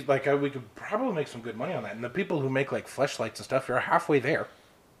make some we could probably make some good money on that. And the people who make like fleshlights and stuff, you're halfway there.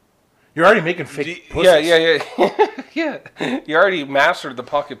 You're already making fake pussies. Yeah. Yeah. You already mastered the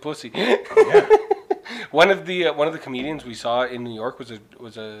pocket pussy. Yeah. One of the comedians we saw in New York was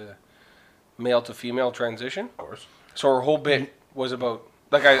a male to female transition. Of course. So her whole bit was about,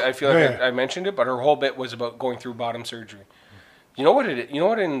 like I feel like Yeah. I mentioned it, but her whole bit was about going through bottom surgery. You know what it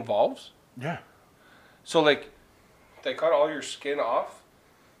involves? Yeah. So like, they cut all your skin off,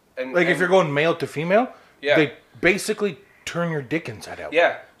 and Like if you're going male to female, Yeah. they basically turn your dick inside out.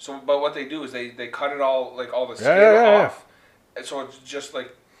 yeah. So but what they do is they cut it all, like all the skin yeah. off, and so it's just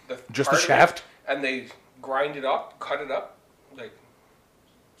like Just part the of it, shaft? and they grind it up, cut it up, like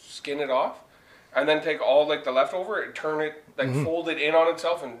skin it off, and then take all like the leftover and turn it, like Mm-hmm. fold it in on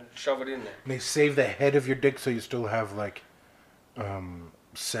itself and shove it in there. And they save the head of your dick so you still have like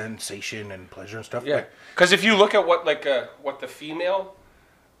sensation and pleasure and stuff. Yeah, Like, because if you look at what the female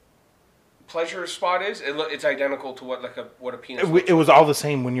pleasure spot is, it's identical to what a penis. it was all the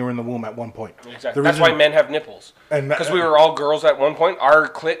same when you were in the womb at one point. Exactly. The That's reason- why men have nipples. And Because we were all girls at one point, our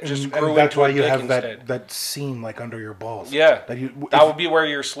clit just and grew that's into why a you dick have instead. that seam like under your balls. Yeah, that that would be where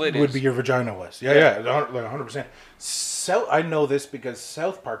your slit would is. be your vagina was. Yeah, like 100%. I know this because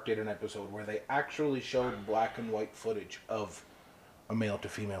South Park did an episode where they actually showed black and white footage of a male to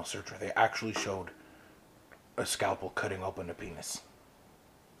female surgery. They actually showed a scalpel cutting open a penis.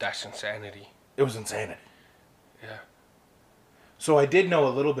 That's insanity. It was insanity. Yeah. So I did know a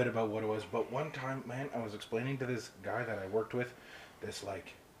little bit about what it was, but one time, man, I was explaining to this guy that I worked with, this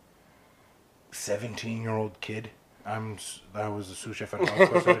like 17-year-old kid. I was a sous chef at Golf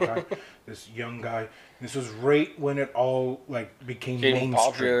Course at the time. This young guy. This was right when it all like became Getting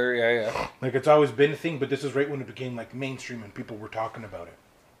mainstream. popular, yeah. Like it's always been a thing, but this is right when it became like mainstream and people were talking about it.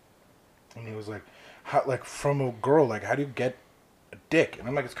 And he was like, "How, like from a girl, like how do you get a dick?" And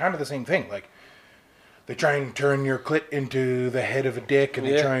I'm like, it's kind of the same thing. Like they try and turn your clit into the head of a dick, and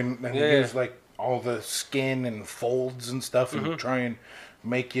they Yeah. try and Yeah. use like all the skin and folds and stuff, and try and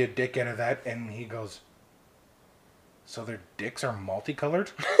make you a dick out of that. And he goes, "So their dicks are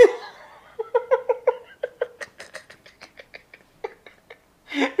multicolored?"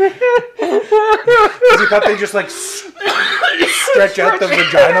 Because he thought they just like stretch out the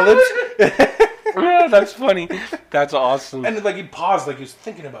vagina lips. Yeah, that's funny. That's awesome. And like he paused, like he was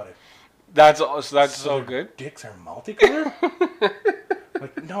thinking about it. That's so their good. Dicks are multicolored?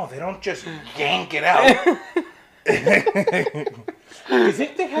 Like, no, they don't just yank it out. Do you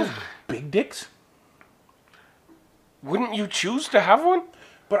think they have big dicks? Wouldn't you choose to have one?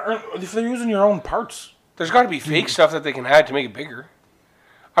 But if they're using your own parts, There's got to be fake stuff that they can add to make it bigger.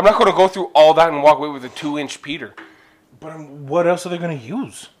 I'm not going to go through all that and walk away with a 2-inch Peter. but what else are they going to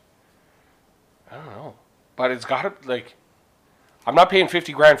use? I don't know. But it's got to, like... I'm not paying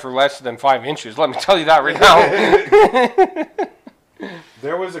 $50,000 for less than 5 inches. Let me tell you that right now.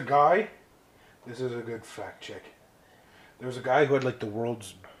 There was a guy. This is a good fact check. There was a guy who had like the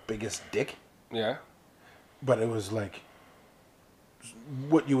world's biggest dick, Yeah. but it was like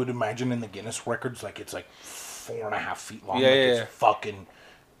what you would imagine in the Guinness records. Like it's like 4.5 feet long. Yeah, like yeah, it's yeah. fucking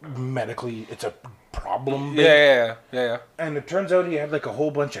medically, it's a problem. Big. Yeah. And it turns out he had like a whole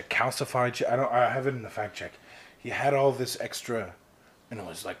bunch of calcified shit. I have it in the fact check. He had all this extra, and it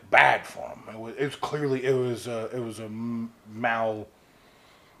was like bad for him. It was clearly it was a mal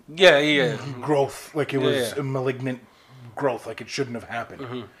Yeah. growth, like it was Yeah. a malignant growth, like it shouldn't have happened.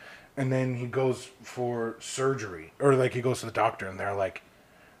 Mm-hmm. And then he goes for surgery, or like he goes to the doctor, and they're like,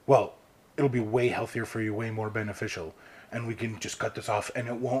 "Well, it'll be way healthier for you, way more beneficial, and we can just cut this off, and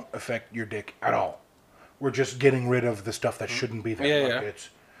it won't affect your dick at all. We're just getting rid of the stuff that shouldn't be there. Yeah, Like, yeah. it's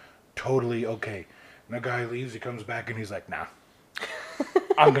totally okay." And the guy leaves. He comes back, and he's like, "Nah,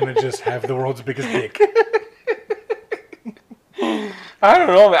 I'm gonna just have the world's biggest dick." I don't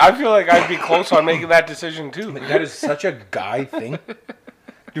know, man. I feel like I'd be close on making that decision, too. That is such a guy thing.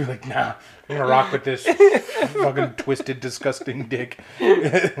 You're like, nah, I'm gonna rock with this fucking twisted, disgusting dick.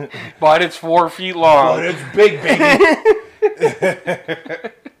 But it's 4 feet long. But it's big, baby.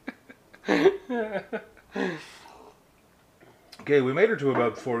 Okay, we made her to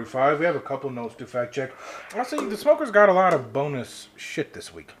about 45. We have a couple notes to fact check. Honestly, the Smoker's got a lot of bonus shit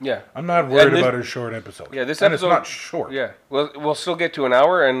this week. Yeah. I'm not worried And this- about a short episode. Yeah, this and episode... it's not short. Yeah. We'll still get to an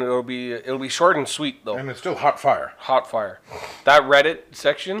hour, and it'll be short and sweet, though. And it's still hot fire. Hot fire. That Reddit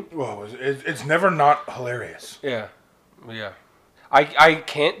section... Whoa, it's never not hilarious. Yeah. I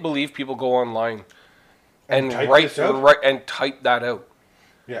can't believe people go online and type write this out? and type that out.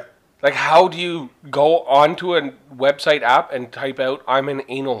 Yeah. Like, how do you go onto a website app and type out, "I'm an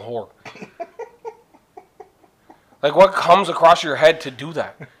anal whore"? Like, what comes across your head to do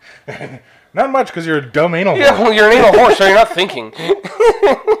that? Not much, because you're a dumb anal. Yeah, well, you're an anal whore, so you're not thinking.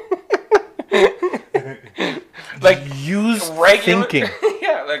 Like, Use regular, thinking.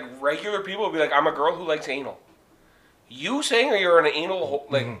 yeah, like regular people will be like, "I'm a girl who likes anal." You saying you're an anal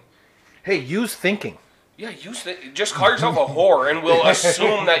whore, like, Hey, use thinking. Yeah, just call yourself a whore, and we'll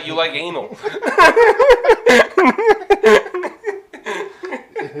assume that you like anal.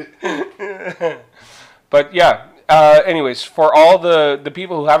 But yeah. Anyways, for all the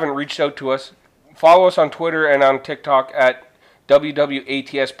people who haven't reached out to us, follow us on Twitter and on TikTok at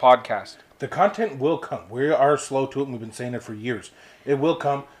WWATS Podcast. The content will come. We are slow to it, and we've been saying it for years. It will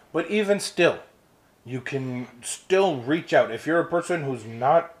come, but even still, you can still reach out. If you're a person who's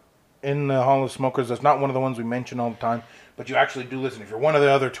not in the Hall of Smokers, that's not one of the ones we mention all the time, but you actually do listen. If you're one of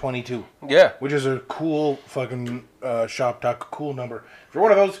the other 22, Yeah. which is a cool fucking shop talk, cool number. If you're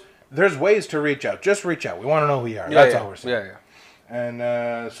one of those, there's ways to reach out. Just reach out. We want to know who you are. That's all we're saying. Yeah.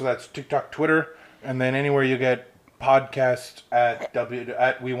 And so that's TikTok, Twitter, and then anywhere you get podcasts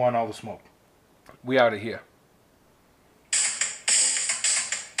at We Want All the Smoke. We out of here.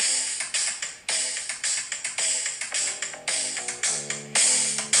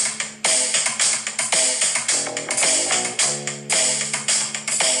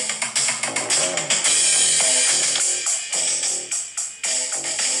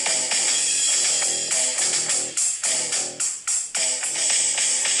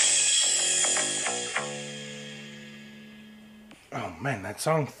 Oh man, that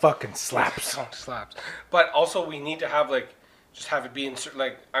song fucking slaps. Song slaps. But also, we need to have just have it be in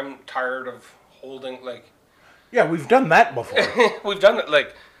like. I'm tired of holding Yeah, we've done that before. We've done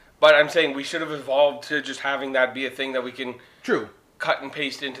it but I'm saying we should have evolved to just having that be a thing that we can True. cut and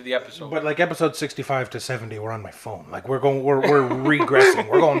paste into the episode. But like episode 65 to 70, we're on my phone. Like we're regressing.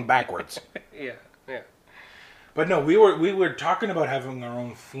 We're going backwards. Yeah. But no, we were talking about having our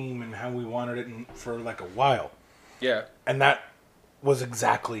own theme and how we wanted it for like a while. Yeah. And that was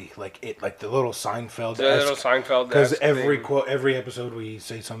exactly like it, like the little Seinfeld. The little Seinfeld. Because every episode we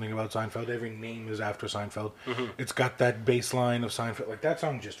say something about Seinfeld. Every name is after Seinfeld. Mm-hmm. It's got that bass line of Seinfeld. Like that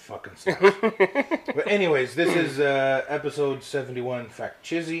song just fucking slaps. But anyways, this is episode 71, Fact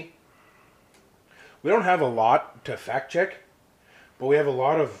Chizzy. We don't have a lot to fact check, but we have a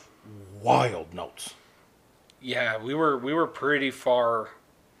lot of wild notes. Yeah, we were pretty far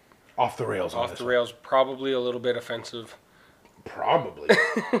off the rails. Off the rails, probably a little bit offensive. Probably.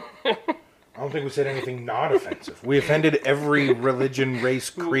 I don't think we said anything not offensive. We offended every religion,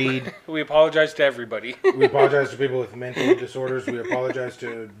 race, creed. We apologize to everybody. We apologize to people with mental disorders. We apologize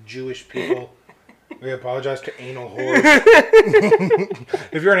to Jewish people. We apologize to anal whores.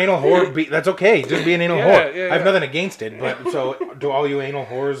 If you're an anal whore, that's okay. Just be an anal whore. Yeah. I have nothing against it, but so to all you anal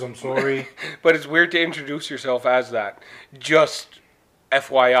whores, I'm sorry. But it's weird to introduce yourself as that. Just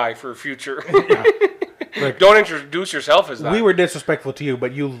FYI for future. Yeah. Like, don't introduce yourself as that. We were disrespectful to you,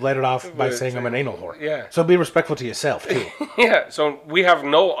 but you let it off by saying I'm an anal whore. Yeah. So be respectful to yourself, too. Yeah, so we have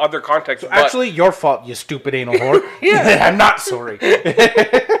no other context. So actually, your fault, you stupid anal whore. Yeah. I'm not sorry.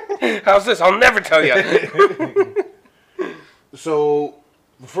 How's this? I'll never tell you. So,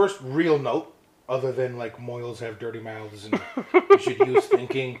 the first real note, other than like Moyles have dirty mouths and you should use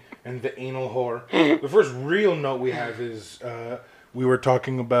thinking and the anal whore, the first real note we have is we were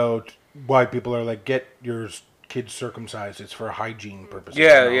talking about why people are like, get your kids circumcised. It's for hygiene purposes.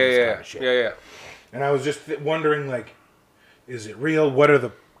 Yeah. And I was just wondering, like, is it real? What are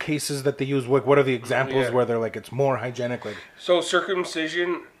the cases that they use? What are the examples where they're like, it's more hygienic? Like, so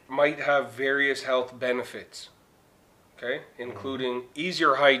circumcision might have various health benefits, okay, including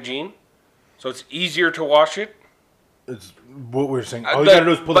easier hygiene. So it's easier to wash it. It's what we're saying. All you gotta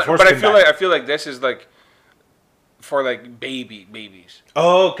do is pull the foreskin back. But I feel like this is like for like babies.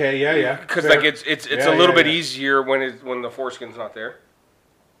 Oh, okay, yeah. Because like it's a little bit easier when the foreskin's not there.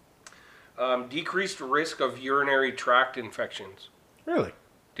 Decreased risk of urinary tract infections. Really?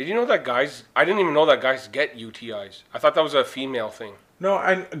 Did you know that guys? I didn't even know that guys get UTIs. I thought that was a female thing.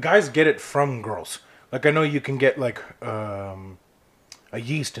 No, guys get it from girls. Like I know you can get like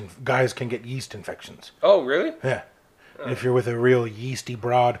guys can get yeast infections. Oh, really? Yeah. If you're with a real yeasty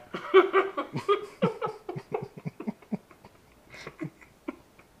broad.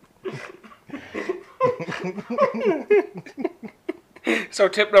 So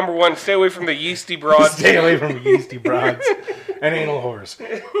tip number 1, stay away from the yeasty broads. Stay away from yeasty broads and anal whores.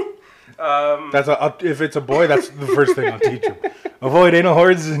 If it's a boy, that's the first thing I'll teach him. Avoid anal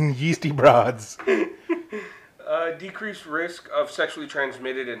whores and yeasty broads. Decreased risk of sexually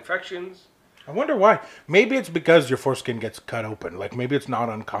transmitted infections. I wonder why. Maybe it's because your foreskin gets cut open. Like maybe it's not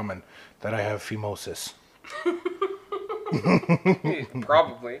uncommon that I have phimosis.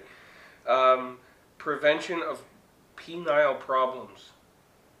 Probably. Prevention of penile problems.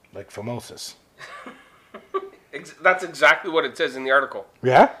 Like phimosis. That's exactly what it says in the article.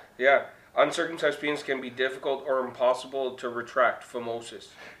 Yeah? Yeah. Uncircumcised penis can be difficult or impossible to retract. Phimosis.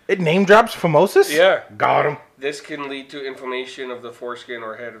 It name drops phimosis? Yeah. Got him. This can lead to inflammation of the foreskin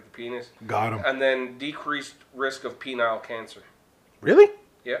or head of the penis. Got him. And then decreased risk of penile cancer. Really?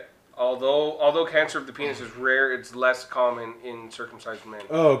 Yeah. Although cancer of the penis is rare, it's less common in circumcised men.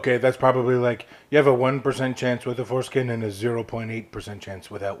 Oh, okay. That's probably like you have a 1% chance with a foreskin and a 0.8%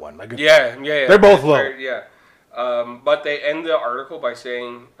 chance without one. Like Yeah. They're both low. Yeah. But they end the article by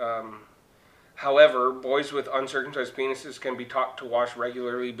saying, however, boys with uncircumcised penises can be taught to wash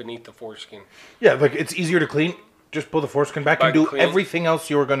regularly beneath the foreskin. Yeah, like it's easier to clean. Just pull the foreskin back and do everything else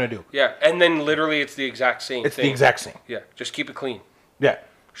you were going to do. Yeah, and then literally it's the exact same thing. It's the exact same. Yeah, just keep it clean. Yeah.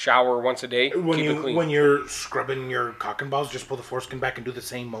 Shower once a day, keep it clean. When you're scrubbing your cock and balls, just pull the foreskin back and do the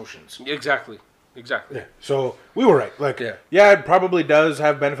same motions. Exactly. Yeah. So we were right. Like, yeah, it probably does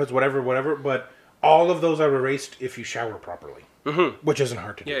have benefits, whatever, but all of those are erased if you shower properly, which isn't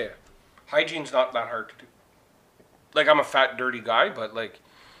hard to do. Yeah. Hygiene's not that hard to do. Like, I'm a fat, dirty guy, but like...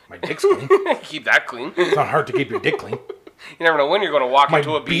 My dick's clean. Keep that clean. It's not hard to keep your dick clean. You never know when you're going to walk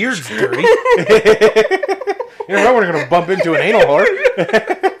into a beach. My beard's dirty. You never know when you're going to bump into an anal whore.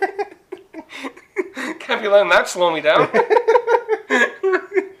 Can't be letting that slow me down.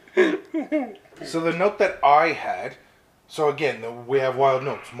 So the note that I had, so again, we have wild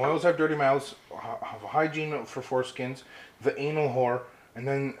notes. Moils have dirty mouths, hygiene for foreskins, the anal whore, and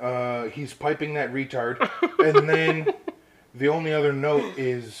then he's piping that retard, and then the only other note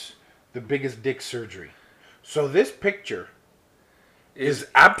is the biggest dick surgery. So this picture is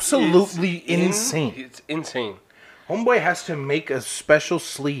absolutely insane. It's insane. Homeboy has to make a special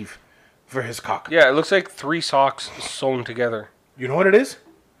sleeve for his cock. Yeah, it looks like 3 socks sewn together. You know what it is?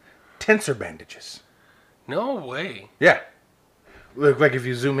 Tensor bandages. No way. Yeah. Look, like if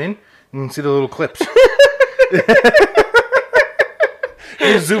you zoom in, you can see the little clips.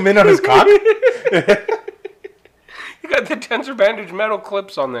 You zoom in on his cock. You got the tensor bandage metal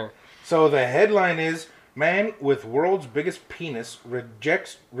clips on there. So the headline is, man with world's biggest penis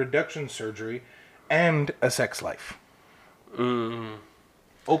rejects reduction surgery and a sex life.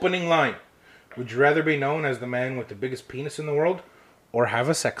 Opening line. Would you rather be known as the man with the biggest penis in the world or have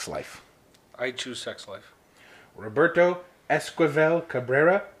a sex life? I choose sex life. Roberto Esquivel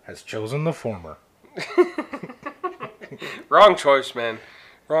Cabrera has chosen the former. Wrong choice, man.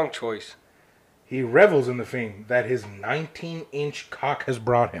 Wrong choice. He revels in the fame that his 19-inch cock has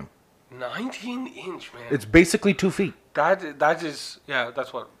brought him. 19-inch, man. It's basically 2 feet. That is, yeah,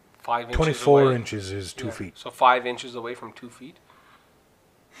 that's what, 5 inches 24 away. inches is 2 feet. So 5 inches away from 2 feet?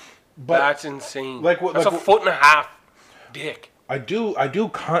 But that's insane. That's a foot and a half dick. I did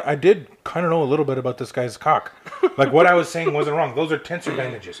kind of know a little bit about this guy's cock. Like what I was saying wasn't wrong. Those are tensor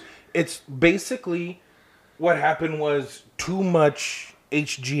bandages. It's basically what happened was too much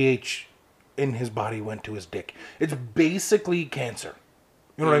HGH in his body went to his dick. It's basically cancer.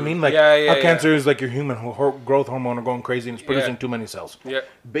 You know what I mean? Like how cancer is like your human growth hormone are going crazy and it's producing too many cells. Yeah.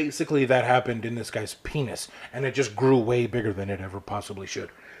 Basically that happened in this guy's penis and it just grew way bigger than it ever possibly should.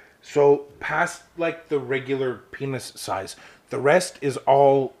 So past like the regular penis size, the rest is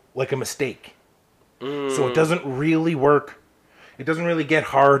all like a mistake. So it doesn't really work. It doesn't really get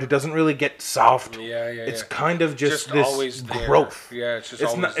hard. It doesn't really get soft. It's kind of just this always growth. Yeah,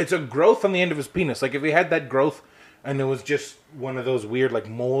 it's a growth on the end of his penis. Like if he had that growth and it was just one of those weird like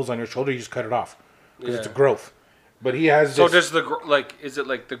moles on your shoulder, you just cut it off because it's a growth. But he has. So does the is it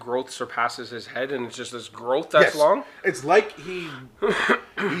like the growth surpasses his head and it's just this growth that's long? It's like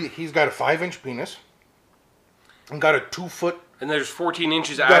he's got a 5-inch penis and got a 2 foot. And there's 14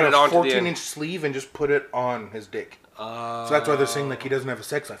 inches added onto the end. 14-inch sleeve and just put it on his dick. So that's why they're saying like he doesn't have a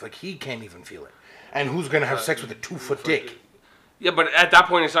sex life. Like he can't even feel it. And who's gonna have sex with a 2-foot dick? Yeah, but at that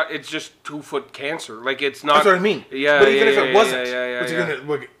point it's not. It's just 2-foot cancer. Like it's not. That's what I mean. Yeah, but even if it wasn't, what's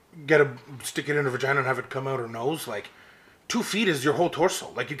he gonna stick it in her vagina and have it come out her nose? Like 2 feet is your whole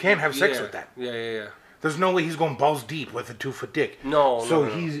torso. Like you can't have sex with that. Yeah. There's no way he's going balls deep with a 2-foot dick. No. So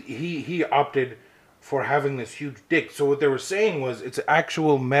he opted for having this huge dick. So what they were saying was it's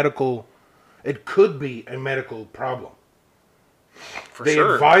actual medical. It could be a medical problem. They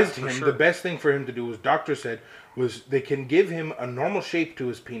advised him the best thing for him to do was doctor said was they can give him a normal shape to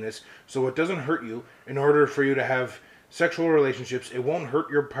his penis so it doesn't hurt you in order for you to have sexual relationships. It won't hurt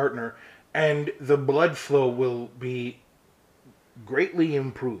your partner and the blood flow will be greatly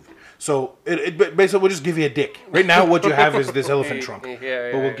improved. So it basically we'll just give you a dick. Right now what you have is this elephant trunk. But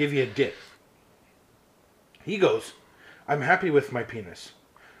we'll give you a dick. He goes, I'm happy with my penis.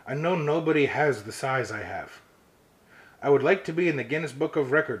 I know nobody has the size I have. I would like to be in the Guinness Book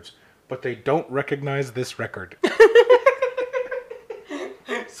of Records, but they don't recognize this record.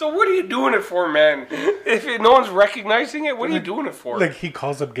 So what are you doing it for, man? If no one's recognizing it, what are you doing it for? Like, he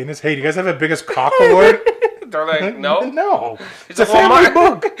calls up Guinness. Hey, do you guys have a biggest cock award? They're like, no. No. It's a like, well, family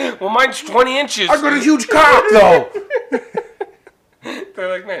book. Well, mine's 20 inches. I got a huge cock, though. They're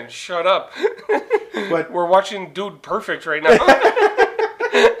like, man, shut up. But We're watching Dude Perfect right now.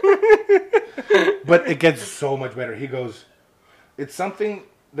 But it gets so much better. He goes, it's something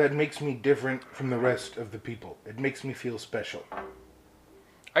that makes me different from the rest of the people. It makes me feel special.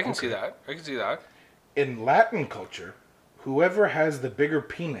 I can see that. I can see that. In Latin culture, whoever has the bigger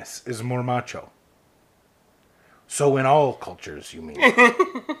penis is more macho. So in all cultures, you mean?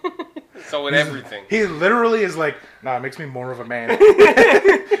 So in everything. He literally is like, nah, it makes me more of a man.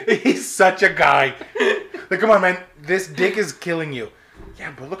 He's such a guy. Like, come on, man. This dick is killing you.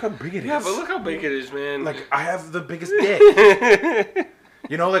 Yeah, but look how big it is. Yeah, but look how big it is, man. Like, I have the biggest dick.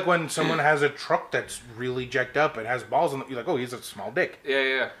 You know, like when someone has a truck that's really jacked up and has balls on it, you're like, oh, he's a small dick.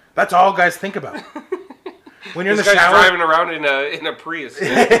 Yeah. That's all guys think about. When you're This in the guy's shower, driving around in a Prius.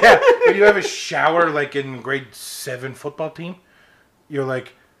 yeah, when you have a shower like in grade 7 football team, you're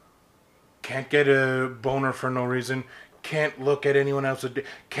like, can't get a boner for no reason, can't look at anyone else,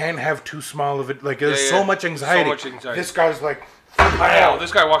 can't have too small of it. Like, there's so much anxiety. So much anxiety. This guy's like, Wow,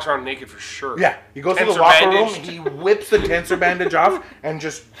 this guy walks around naked for sure. yeah, he goes to the Tensor locker room, bandaged. he whips the tensor bandage off, and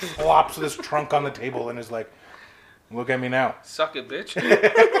just flops this trunk on the table and is like, look at me now. Suck it, bitch.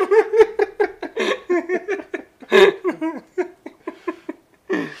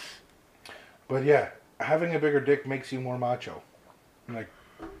 But yeah, having a bigger dick makes you more macho. I'm like,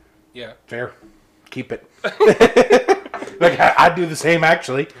 Yeah. fair. Keep it. Like, I'd do the same,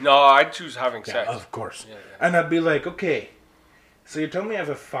 actually. No, I'd choose having Yeah, sex. of course. Yeah. And I'd be like, okay, so you're telling me I have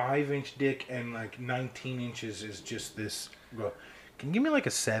a 5-inch dick and like 19 inches is just this. Well, can you give me like a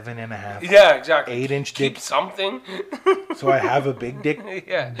 7.5? Yeah, exactly. 8-inch Keep dick something. so I have a big dick,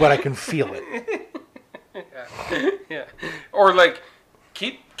 Yeah. but I can feel it. Yeah. Or like,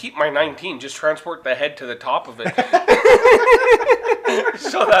 keep my 19. Just transport the head to the top of it,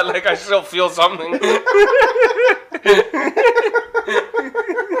 so that like I still feel something.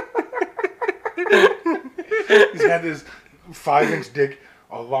 He's had this 5-inch dick,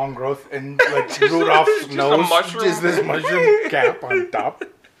 a long growth, and like Rudolph's just a nose mushroom. is this mushroom cap on top.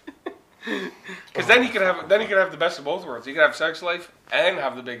 Because then he could have the best of both worlds. He could have sex life and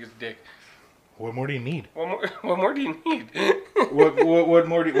have the biggest dick. What more do you need? What more do you need? What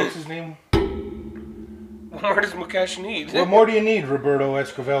more do what's his name? What more does Mukesh need? What more do you need, Roberto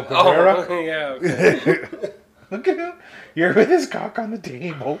Esquivel Cabrera? Oh, yeah. Okay. Look at him. You're with his cock on the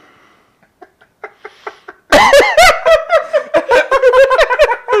table.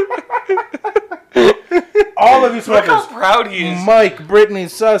 All of you Look how smokers. proud he is. Mike, Brittany,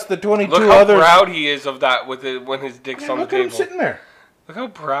 Sus, the 22 Look how others. proud he is of that with it when his dick's on the Look at him table. sitting there. Look how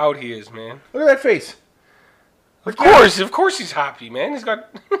proud he is, man. Look at that face. Of course he's happy, man. He's got.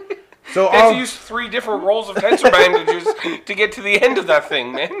 So They have all, to use 3 different rolls of tensor bandages to get to the end of that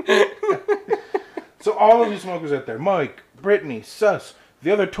thing, man. so all of you smokers out there, Mike, Brittany, Sus,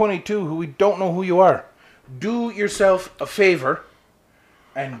 the other 22 who we don't know who you are, do yourself a favor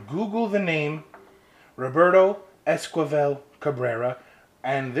and Google the name Roberto Esquivel Cabrera,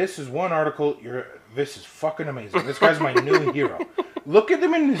 and this is one article. This is fucking amazing. This guy's my new hero. Look at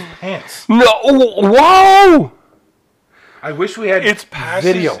him in his pants. No, whoa! I wish we had It's past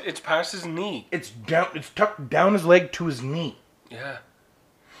video. It's past his knee. It's down. It's tucked down his leg to his knee. Yeah.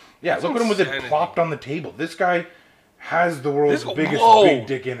 Yeah, That's look at him with it insanity. plopped on the table. This guy has the world's biggest whoa. big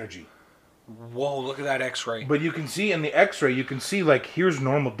dick energy. Whoa! Look at that X-ray. But you can see in the X-ray, you can see like here's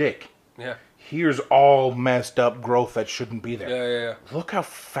normal dick. Yeah. Here's all messed up growth that shouldn't be there. Yeah. Look how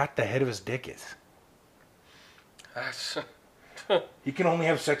fat the head of his dick is. That's. He can only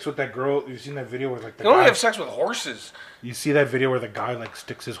have sex with that girl. You've seen that video where like the You only guy, have sex with horses. you see that video where the guy like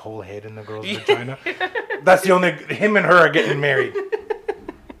sticks his whole head in the girl's vagina. That's the only. Him and her are getting married.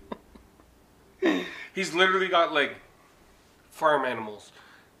 He's literally got like farm animals.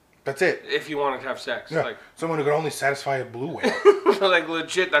 That's it. If you wanted to have sex, Yeah. like Someone who could only satisfy a blue whale. like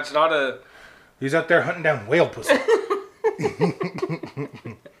legit, that's not a. He's out there hunting down whale pussy.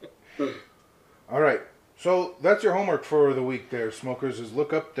 All right. So that's your homework for the week there, smokers, is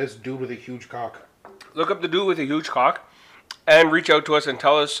look up this dude with a huge cock. Look up the dude with a huge cock, and reach out to us and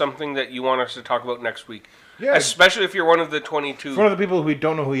tell us something that you want us to talk about next week. Yeah. Especially if you're one of the 22. For the people who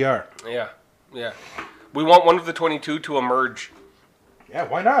don't know who you are. Yeah. We want one of the 22 to emerge. Yeah,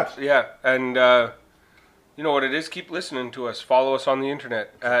 why not? Yeah, and you know what it is? Keep listening to us. Follow us on the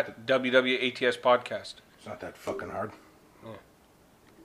internet at WWATS Podcast. It's not that fucking hard.